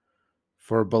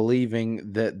for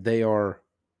believing that they are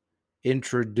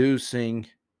introducing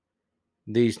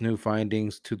these new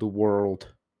findings to the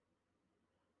world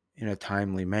in a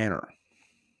timely manner.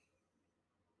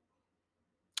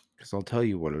 Because I'll tell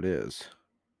you what it is.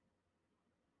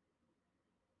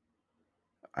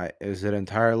 Is it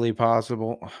entirely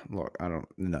possible? Look, I don't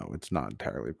know. It's not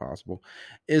entirely possible.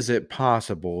 Is it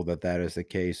possible that that is the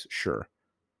case? Sure.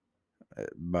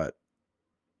 But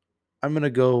I'm going to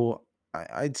go,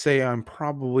 I'd say I'm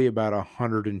probably about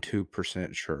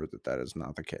 102% sure that that is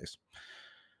not the case.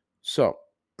 So,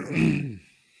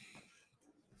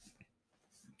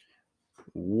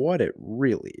 what it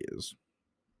really is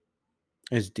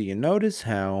do you notice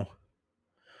how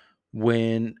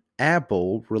when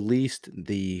Apple released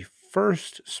the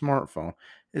first smartphone,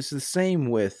 it's the same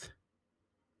with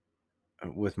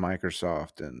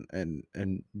Microsoft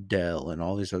and Dell and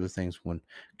all these other things. When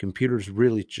computers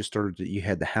really just started, you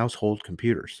had the household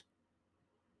computers,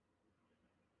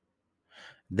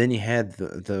 then you had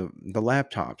the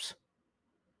laptops,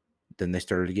 then they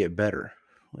started to get better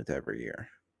with every year.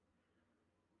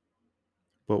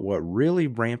 But what really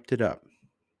ramped it up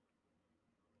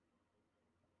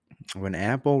when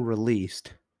Apple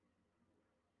released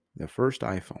the first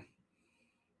iPhone,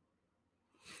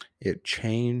 it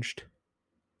changed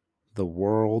the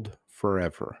world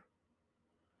forever.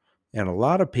 And a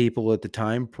lot of people at the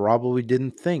time probably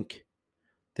didn't think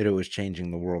that it was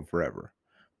changing the world forever.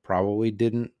 Probably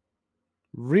didn't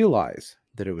realize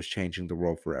that it was changing the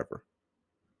world forever.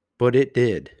 But it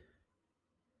did.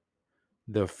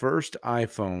 The first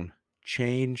iPhone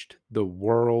changed the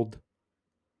world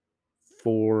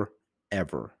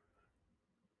forever.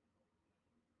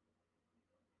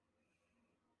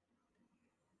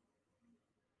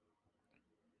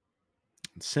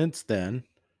 Since then,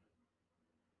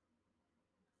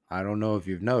 I don't know if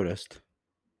you've noticed,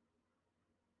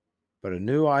 but a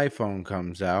new iPhone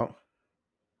comes out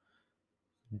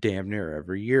damn near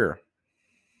every year.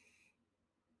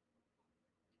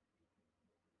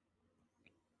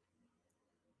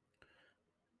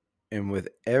 And with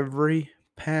every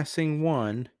passing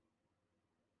one,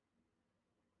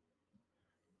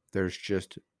 there's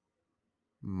just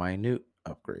minute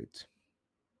upgrades.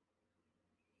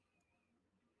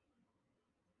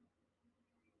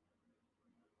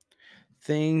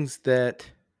 Things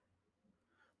that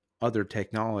other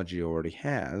technology already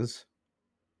has.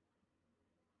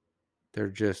 They're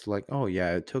just like, oh,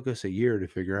 yeah, it took us a year to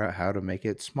figure out how to make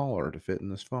it smaller to fit in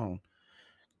this phone.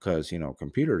 Because,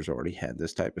 computers already had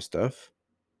this type of stuff.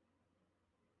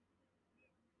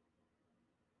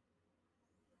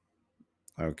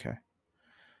 Okay.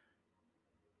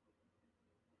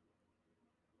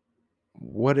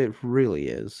 What it really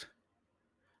is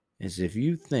if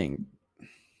you think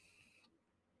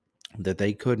that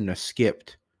they couldn't have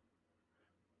skipped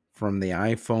from the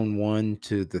iPhone 1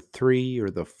 to the 3 or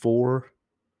the 4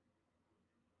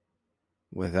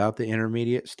 without the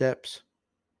intermediate steps,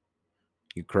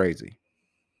 you crazy.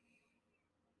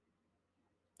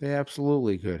 They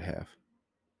absolutely could have.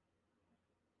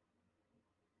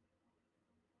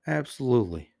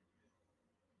 Absolutely.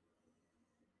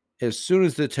 As soon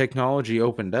as the technology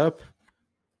opened up,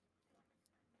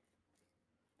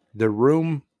 the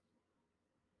room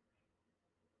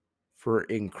for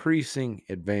increasing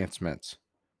advancements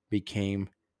became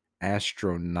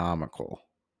astronomical.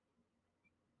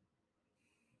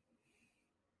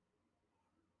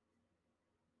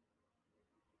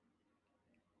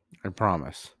 I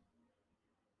promise.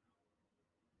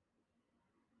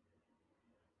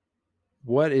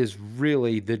 What is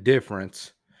really the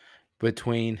difference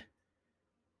between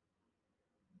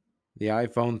the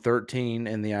iPhone 13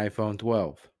 and the iPhone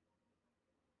 12?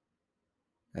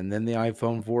 And then the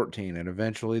iPhone 14 and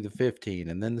eventually the 15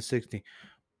 and then the 16.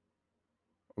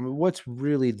 I mean, what's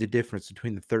really the difference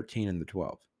between the 13 and the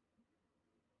 12?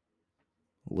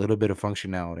 A little bit of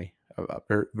functionality, a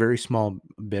very, very small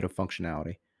bit of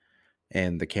functionality.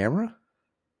 And the camera?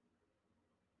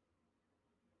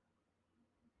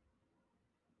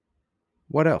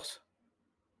 What else?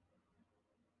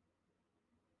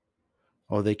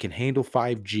 Oh, they can handle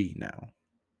 5G now.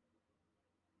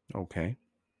 Okay.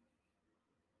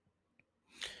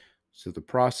 So the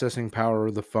processing power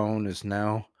of the phone is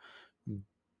now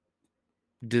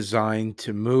designed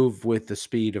to move with the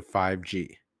speed of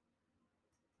 5G.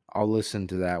 I'll listen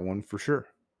to that one for sure.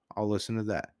 I'll listen to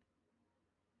that.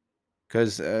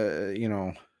 Because,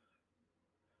 as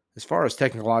far as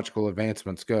technological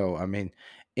advancements go, I mean,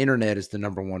 internet is the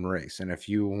number one race. And if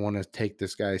you want to take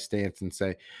this guy's stance and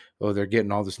say, oh, they're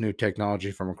getting all this new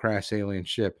technology from a crash alien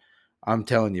ship, I'm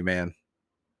telling you, man,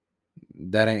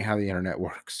 that ain't how the internet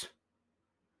works.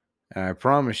 And I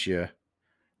promise you,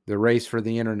 the race for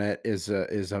the internet is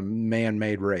a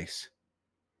man-made race.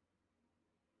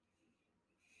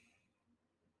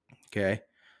 Okay.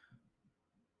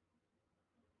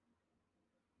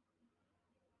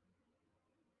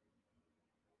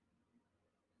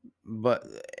 But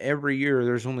every year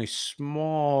there's only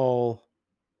small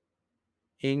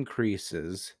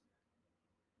increases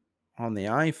on the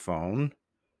iPhone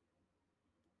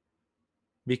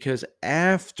because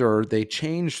after they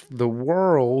changed the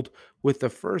world with the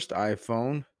first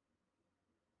iPhone,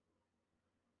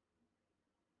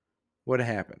 what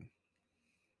happened?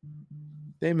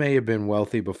 They may have been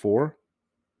wealthy before.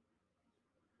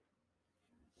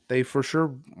 They for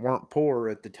sure weren't poor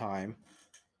at the time.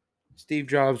 Steve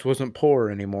Jobs wasn't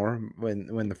poor anymore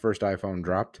when the first iPhone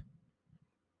dropped.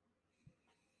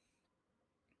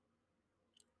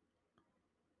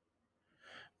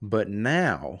 But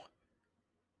now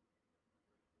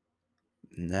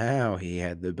he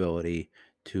had the ability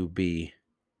to gain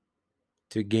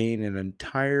an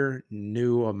entire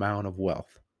new amount of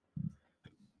wealth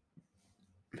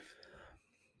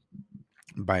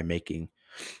by making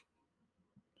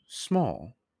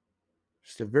small,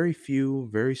 just a very few,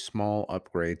 very small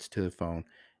upgrades to the phone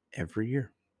every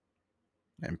year.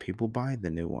 And people buy the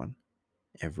new one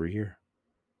every year.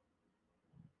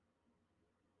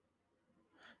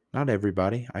 Not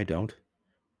everybody. I don't.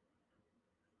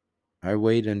 I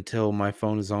wait until my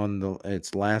phone is on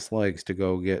its last legs to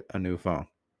go get a new phone.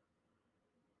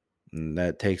 And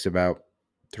that takes about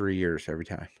 3 years every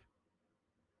time.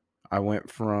 I went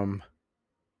from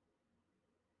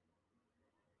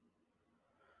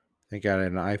I got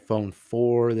an iPhone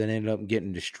 4 that ended up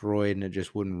getting destroyed and it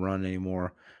just wouldn't run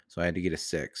anymore. So I had to get a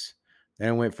 6. Then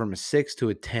I went from a 6 to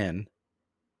a 10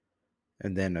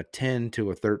 and then a 10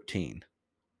 to a 13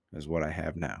 is what I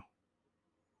have now.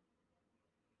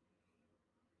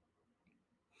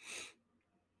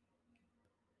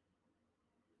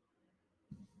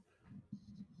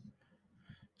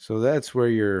 So that's where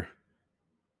you're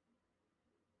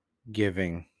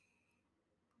giving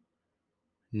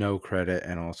no credit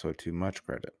and also too much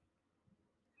credit.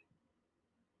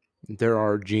 There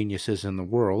are geniuses in the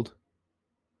world.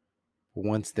 But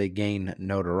once they gain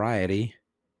notoriety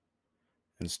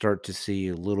and start to see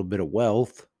a little bit of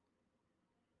wealth,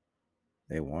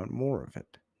 they want more of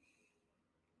it.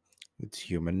 It's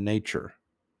human nature.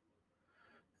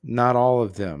 Not all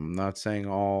of them. I'm not saying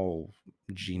all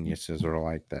geniuses are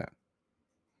like that.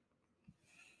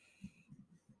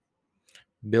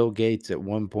 Bill Gates at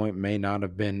one point may not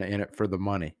have been in it for the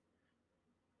money.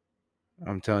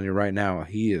 I'm telling you right now,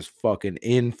 he is fucking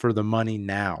in for the money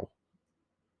now.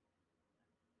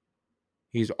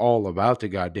 He's all about the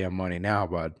goddamn money now,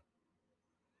 bud.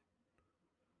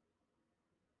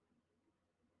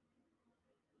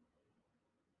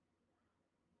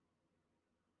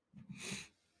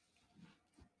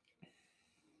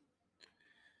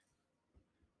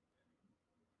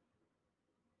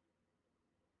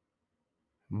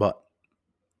 But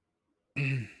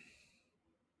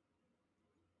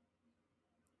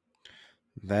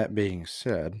that being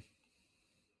said,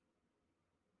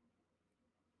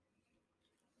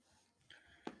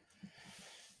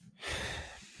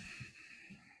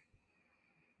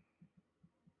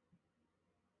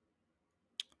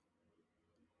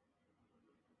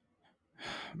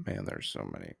 man, there's so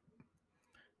many.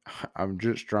 I'm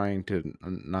just trying to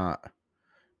not,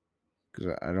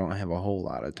 because I don't have a whole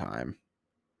lot of time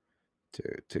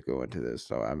to go into this,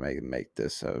 so I may make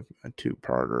this a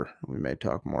two-parter. We may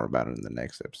talk more about it in the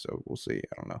next episode. We'll see.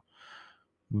 I don't know.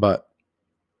 But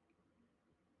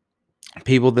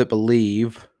people that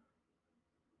believe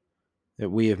that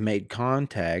we have made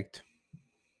contact,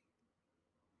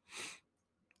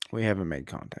 we haven't made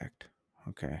contact.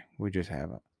 Okay, we just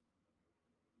haven't.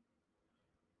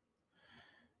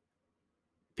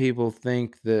 People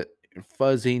think that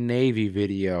fuzzy Navy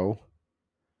video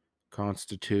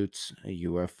constitutes a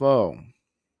UFO.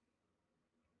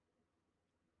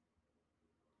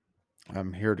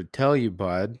 I'm here to tell you,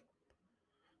 bud,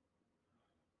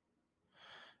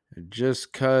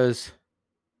 just because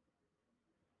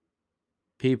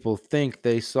people think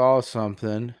they saw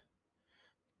something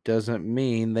doesn't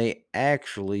mean they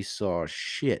actually saw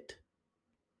shit.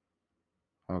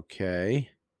 Okay.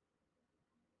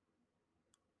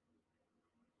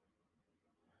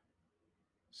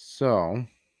 So,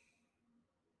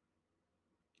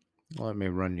 let me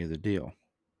run you the deal.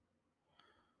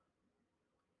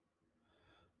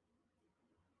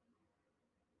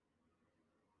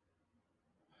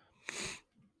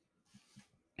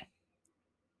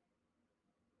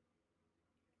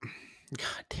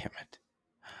 God damn it.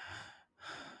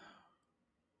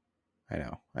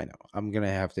 I know. I'm going to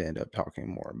have to end up talking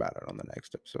more about it on the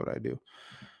next episode I do.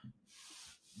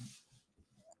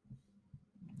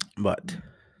 But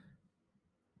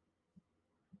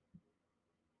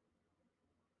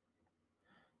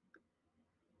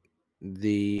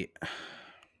the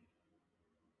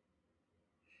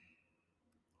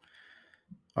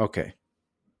okay.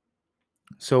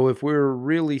 So if we're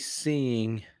really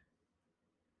seeing,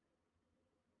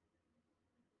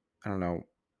 I don't know,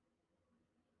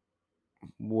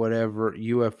 whatever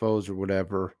UFOs or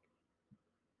whatever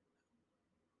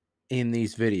in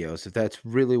these videos, if that's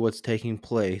really what's taking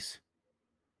place,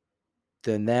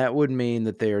 then that would mean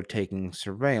that they are taking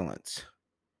surveillance.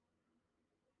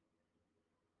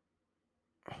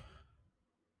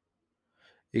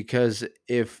 Because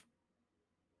if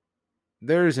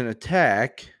there's an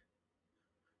attack,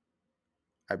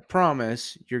 I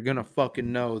promise you're going to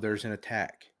fucking know there's an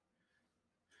attack.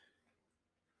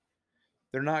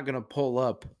 They're not going to pull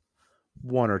up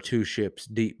one or two ships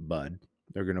deep, bud.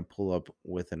 They're going to pull up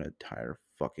with an entire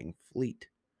fucking fleet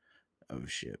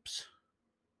of ships.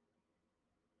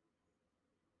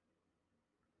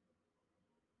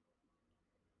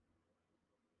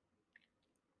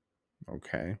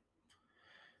 Okay.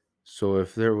 So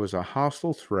if there was a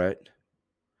hostile threat,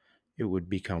 it would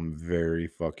become very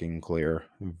fucking clear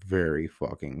very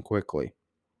fucking quickly.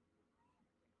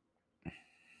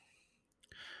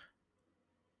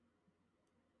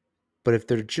 But if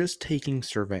they're just taking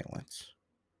surveillance,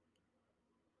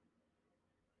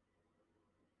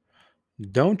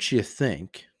 don't you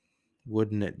think,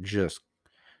 wouldn't it just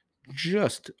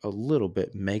a little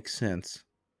bit make sense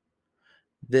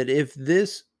that if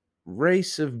this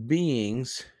race of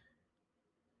beings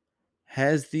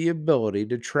has the ability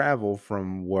to travel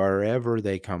from wherever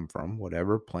they come from,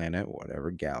 whatever planet, whatever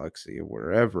galaxy,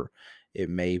 wherever it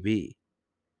may be,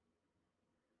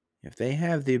 if they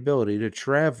have the ability to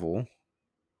travel,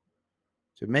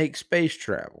 to make space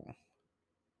travel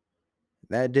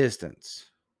that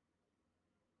distance,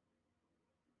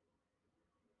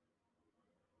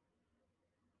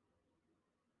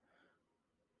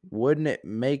 wouldn't it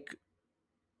make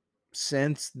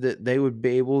sense that they would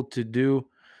be able to do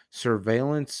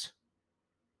surveillance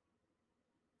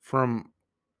from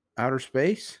outer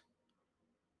space?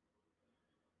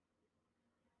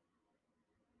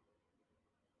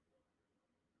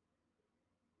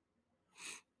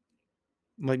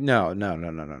 Like, no.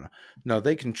 No,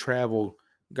 they can travel,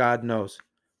 God knows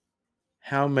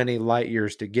how many light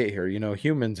years to get here. You know,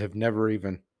 humans have never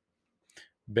even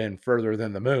been further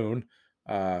than the moon.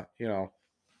 You know,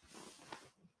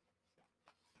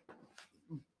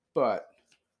 but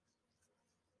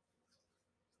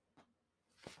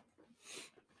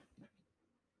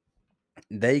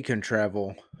they can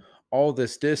travel all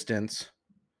this distance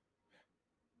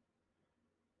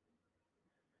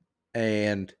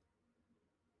and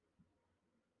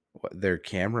what, their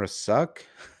cameras suck.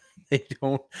 they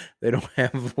don't they don't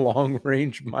have long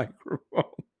range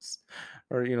microphones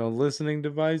or listening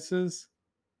devices.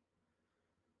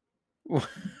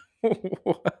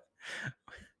 what,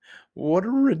 what a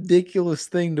ridiculous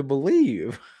thing to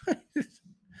believe.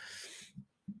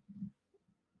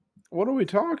 What are we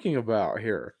talking about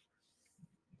here?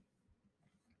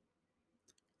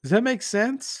 Does that make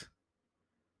sense?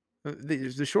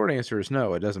 The short answer is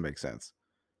no, it doesn't make sense.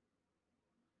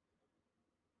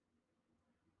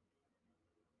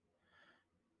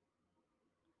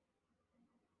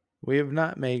 We have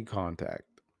not made contact.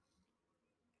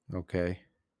 Okay.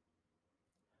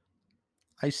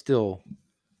 I still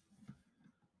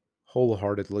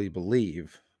wholeheartedly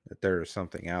believe that there is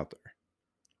something out there.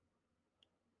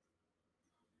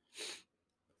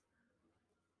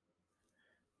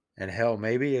 And hell,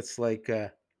 maybe it's like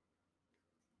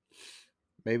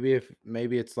maybe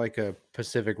it's like a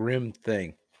Pacific Rim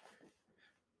thing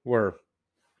where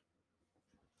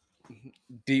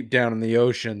deep down in the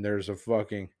ocean there's a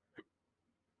fucking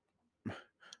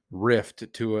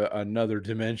rift to another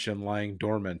dimension lying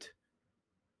dormant.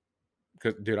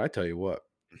 Cuz dude, I tell you what.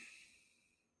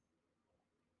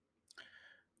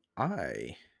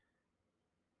 I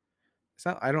it's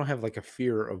not I don't have like a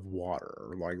fear of water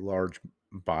or like large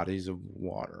bodies of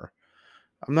water.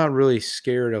 I'm not really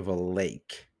scared of a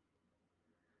lake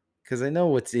because I know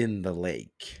what's in the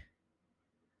lake.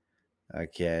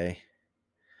 Okay.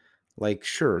 Like,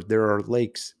 sure, there are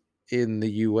lakes in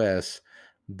the US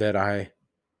that I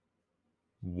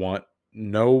want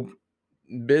no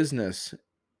business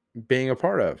being a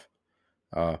part of.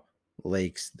 Uh,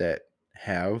 Lakes that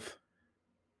have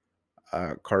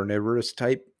carnivorous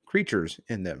type creatures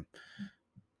in them.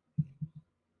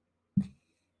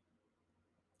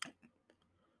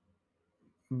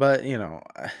 But,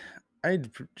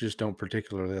 just don't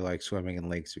particularly like swimming in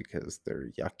lakes because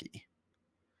they're yucky.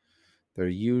 They're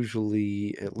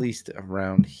usually, at least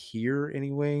around here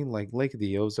anyway, like Lake of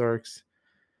the Ozarks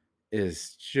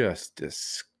is just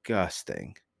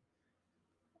disgusting.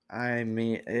 I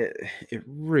mean, it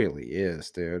really is,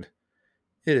 dude.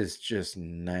 It is just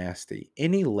nasty.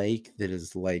 Any lake that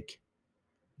is like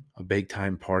a big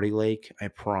time party lake, I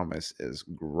promise, is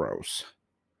gross.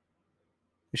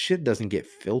 The shit doesn't get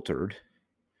filtered.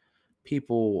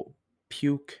 People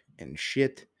puke and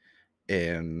shit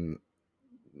and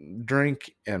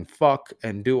drink and fuck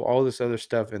and do all this other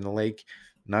stuff in the lake,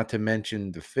 not to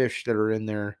mention the fish that are in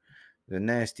there, the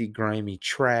nasty, grimy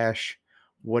trash,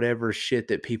 whatever shit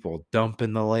that people dump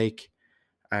in the lake.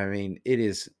 I mean, it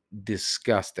is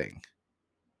disgusting.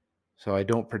 So I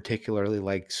don't particularly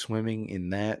like swimming in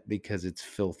that because it's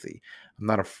filthy. I'm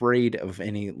not afraid of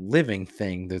any living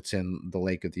thing that's in the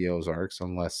Lake of the Ozarks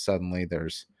unless suddenly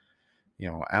there's,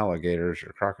 alligators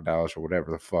or crocodiles or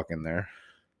whatever the fuck in there.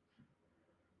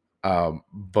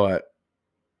 But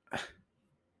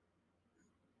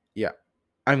yeah,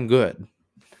 I'm good.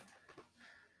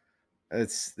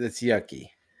 It's yucky.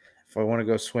 If I want to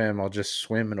go swim, I'll just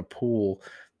swim in a pool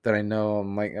that I know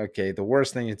I'm like, okay, the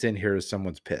worst thing that's in here is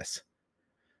someone's piss.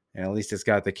 And at least it's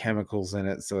got the chemicals in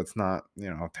it, so it's not,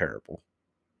 terrible.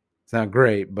 It's not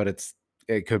great, but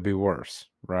it could be worse,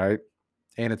 right?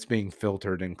 And it's being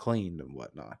filtered and cleaned and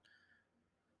whatnot.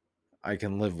 I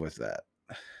can live with that.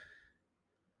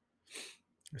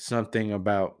 Something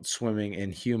about swimming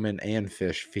in human and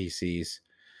fish feces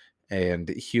and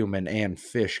human and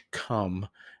fish cum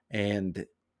and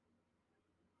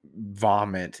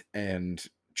vomit and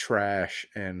trash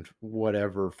and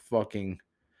whatever fucking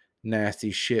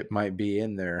nasty shit might be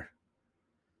in there.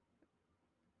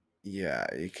 Yeah,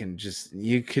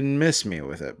 you can miss me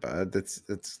with it, bud. That's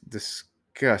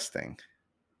disgusting.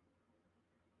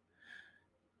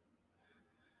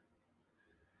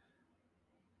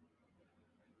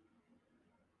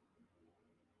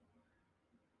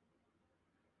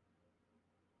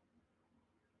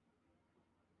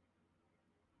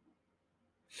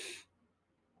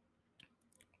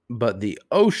 But the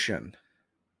ocean,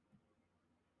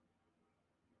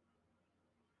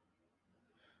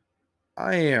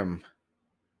 I am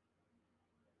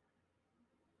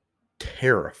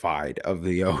terrified of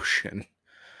the ocean.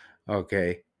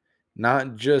 Okay.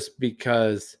 Not just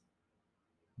because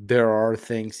there are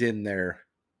things in there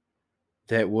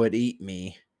that would eat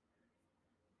me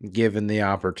given the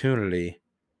opportunity,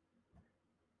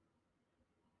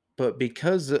 but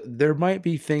because there might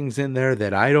be things in there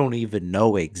that I don't even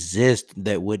know exist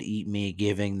that would eat me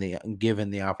given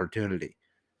the opportunity.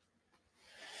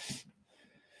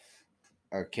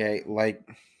 Okay, like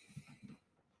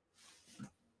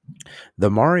the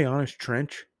Marianas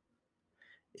Trench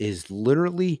is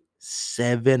literally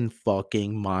 7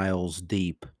 fucking miles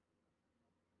deep.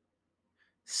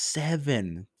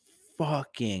 7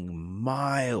 fucking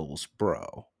miles,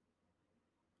 bro.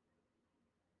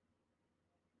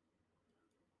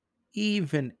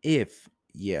 Even if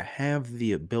you have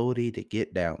the ability to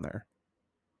get down there,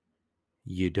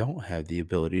 you don't have the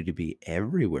ability to be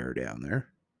everywhere down there.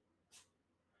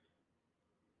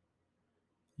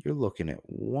 You're looking at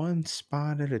one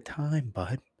spot at a time,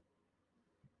 bud.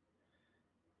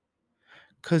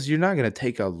 Because you're not going to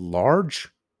take a large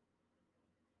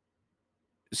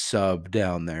sub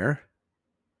down there.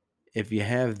 If you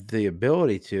have the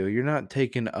ability to, you're not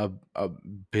taking a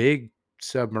big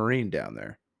submarine down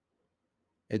there.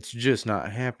 It's just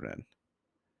not happening.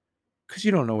 Because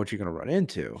you don't know what you're going to run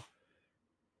into.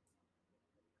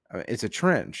 I mean, it's a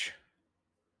trench.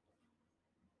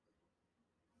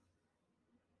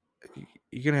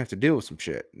 You're going to have to deal with some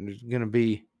shit. There's going to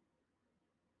be,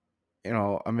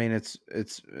 I mean, it's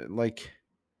like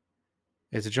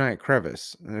it's a giant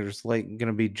crevice. There's like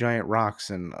gonna be giant rocks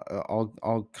and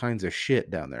all kinds of shit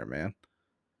down there, man.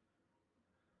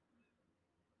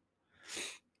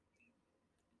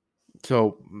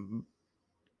 So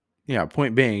yeah,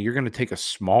 point being, you're gonna take a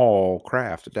small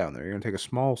craft down there. You're gonna take a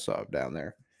small sub down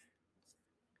there.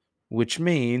 which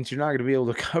means you're not going to be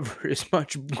able to cover as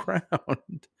much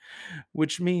ground,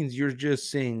 which means you're just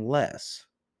seeing less.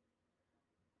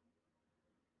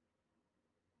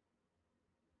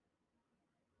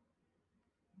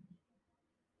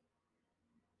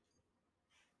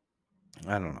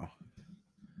 I don't know.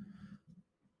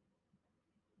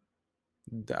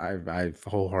 I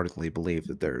wholeheartedly believe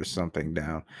that there is something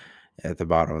down at the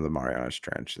bottom of the Marianas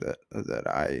Trench that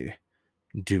I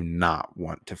do not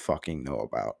want to fucking know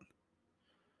about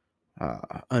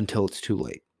until it's too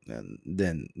late. And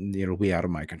then it'll be out of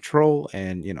my control,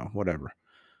 and whatever.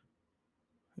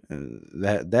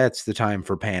 That's the time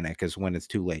for panic, is when it's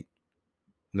too late.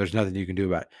 And there's nothing you can do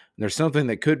about it. And there's something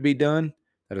that could be done.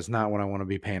 That is not when I want to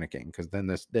be panicking, because then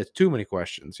that's too many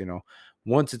questions.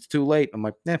 Once it's too late, I'm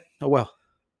like, oh well,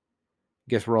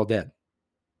 guess we're all dead.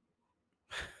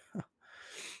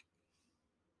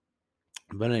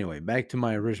 But anyway, back to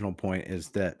my original point is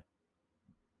that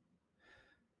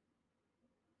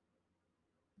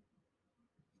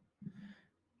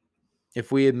if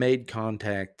we had made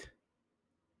contact,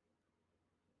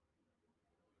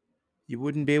 you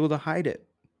wouldn't be able to hide it.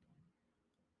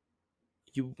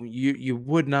 You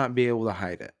would not be able to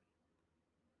hide it.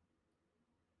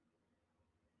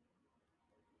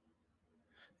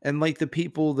 And like the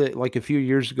people that like a few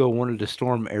years ago wanted to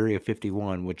storm Area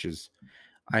 51, which is,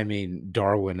 I mean,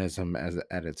 Darwinism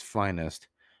at its finest.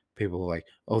 People are like,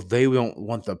 oh, they don't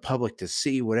want the public to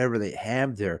see whatever they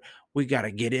have there. We got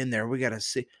to get in there. We got to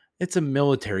see. It's a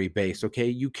military base, okay?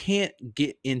 You can't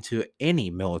get into any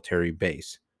military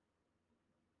base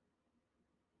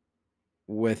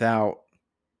without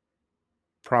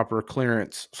proper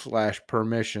clearance slash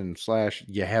permission slash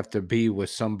you have to be with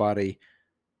somebody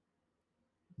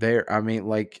there. I mean,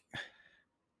 like,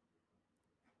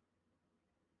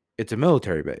 it's a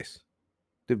military base.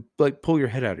 Like, pull your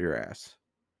head out of your ass.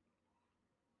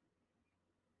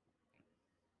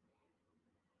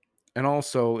 And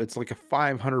also, it's like a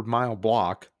 500-mile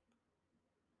block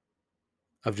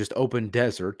of just open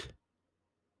desert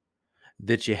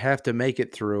that you have to make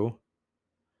it through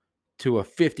to a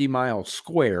 50-mile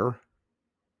square,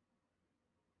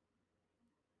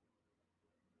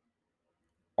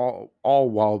 all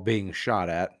while being shot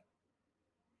at.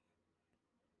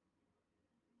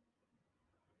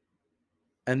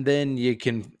 And then you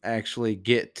can actually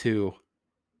get to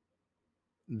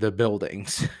the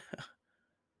buildings.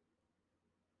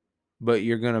 But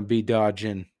you're going to be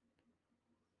dodging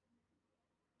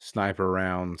sniper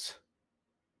rounds,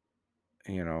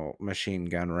 machine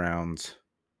gun rounds,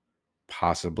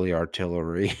 possibly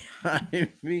artillery. I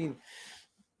mean,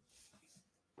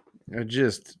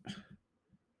 just,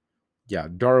 yeah,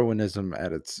 Darwinism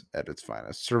at its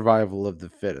finest. Survival of the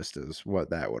fittest is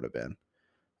what that would have been.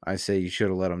 I say you should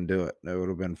have let them do it. It would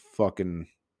have been fucking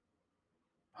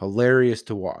hilarious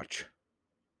to watch.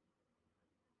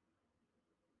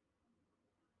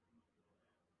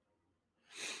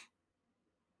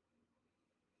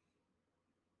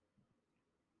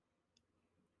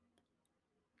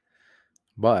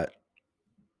 But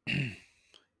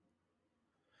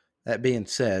that being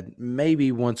said,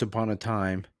 maybe once upon a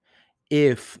time,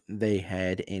 if they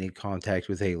had any contact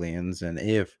with aliens and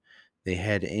if they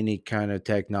had any kind of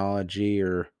technology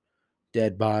or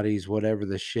dead bodies, whatever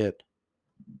the shit,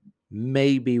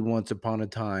 maybe once upon a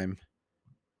time,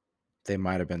 they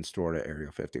might have been stored at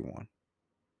Area 51.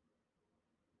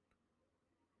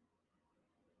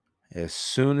 As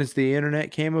soon as the internet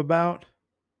came about,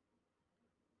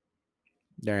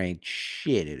 there ain't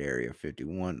shit at Area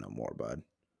 51 no more, bud.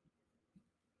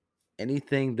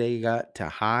 Anything they got to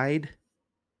hide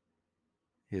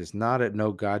is not at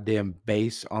no goddamn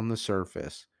base on the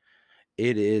surface.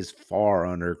 It is far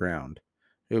underground.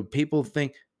 People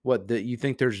think that you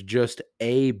think there's just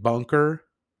a bunker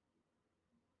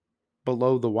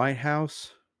below the White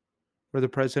House for the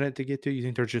president to get to? You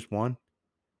think there's just one?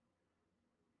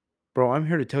 Bro, I'm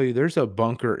here to tell you there's a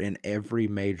bunker in every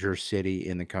major city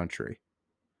in the country.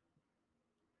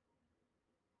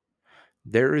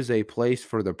 There is a place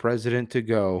for the president to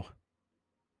go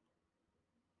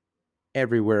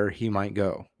everywhere he might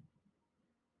go.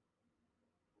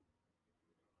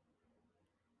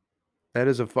 That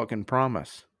is a fucking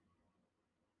promise.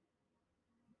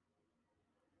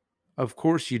 Of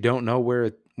course you don't know where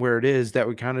it is. That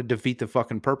would kind of defeat the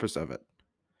fucking purpose of it.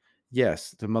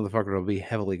 Yes, the motherfucker will be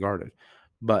heavily guarded.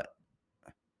 But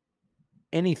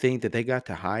anything that they got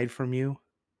to hide from you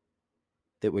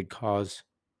that would cause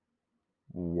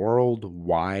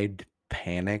worldwide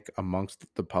panic amongst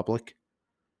the public,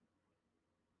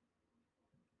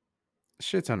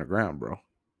 shit's underground, bro.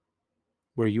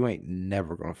 Where you ain't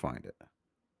never gonna find it.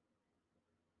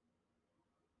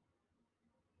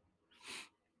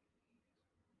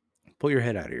 Pull your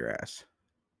head out of your ass.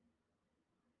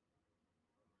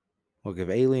 Look, if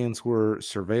aliens were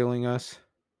surveilling us,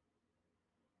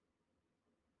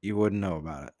 you wouldn't know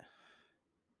about it.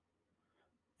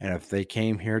 And if they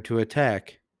came here to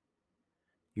attack,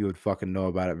 you would fucking know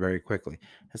about it very quickly.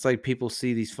 It's like people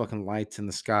see these fucking lights in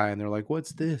the sky and they're like,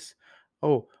 what's this?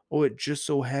 Oh, it just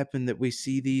so happened that we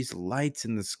see these lights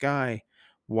in the sky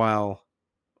while,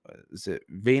 is it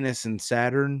Venus and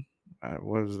Saturn?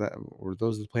 What was that? Were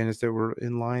those the planets that were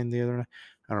in line the other night?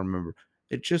 I don't remember.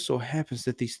 It just so happens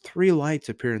that these three lights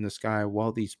appear in the sky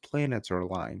while these planets are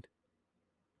aligned.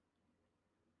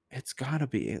 It's gotta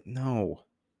be it. No,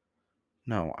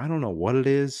 I don't know what it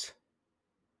is.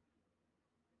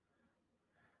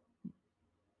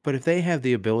 But if they have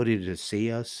the ability to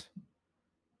see us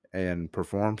and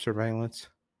perform surveillance,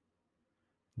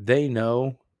 they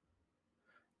know.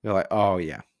 They're like, oh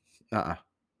yeah,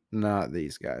 not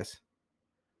these guys.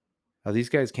 Now, these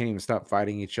guys can't even stop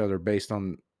fighting each other based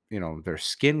on their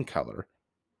skin color,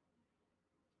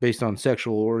 based on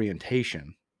sexual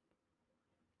orientation.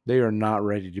 They are not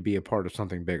ready to be a part of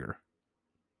something bigger.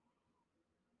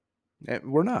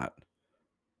 And we're not.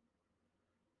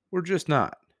 We're just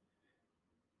not.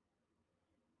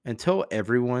 Until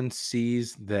everyone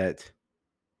sees that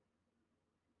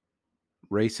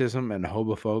racism and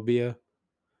homophobia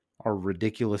are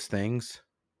ridiculous things,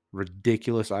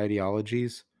 ridiculous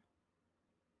ideologies,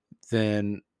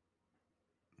 then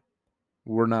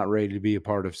we're not ready to be a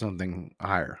part of something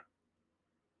higher.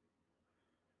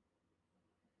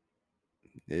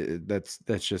 That's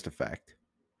just a fact.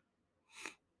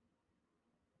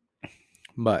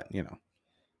 But, yeah,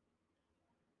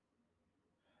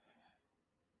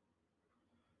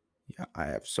 I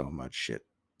have so much shit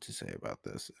to say about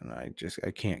this, and I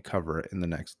can't cover it in the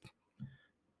next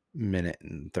minute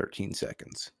and 13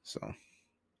 seconds. So,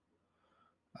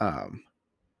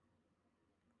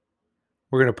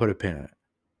 we're going to put a pin in it.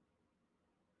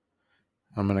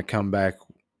 I'm going to come back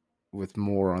with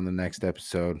more on the next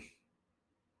episode.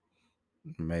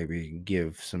 Maybe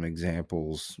give some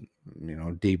examples,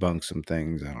 debunk some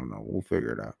things. I don't know. We'll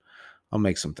figure it out. I'll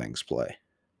make some things play.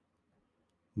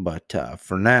 But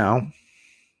for now,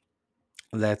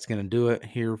 that's going to do it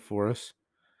here for us.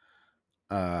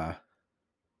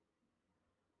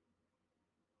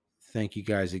 Thank you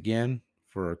guys again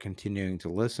for continuing to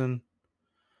listen.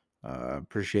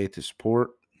 Appreciate the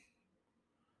support.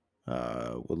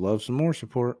 Would love some more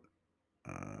support.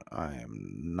 I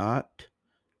am not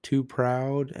too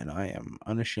proud and I am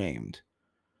unashamed.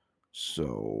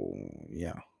 So,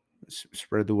 yeah,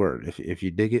 spread the word. If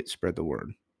you dig it, spread the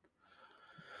word.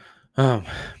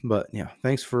 But yeah,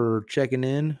 thanks for checking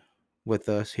in with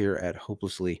us here at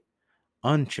Hopelessly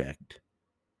Unchecked.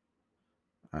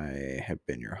 I have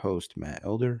been your host, Matt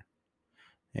Elder,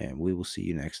 and we will see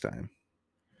you next time.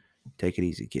 Take it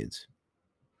easy, kids.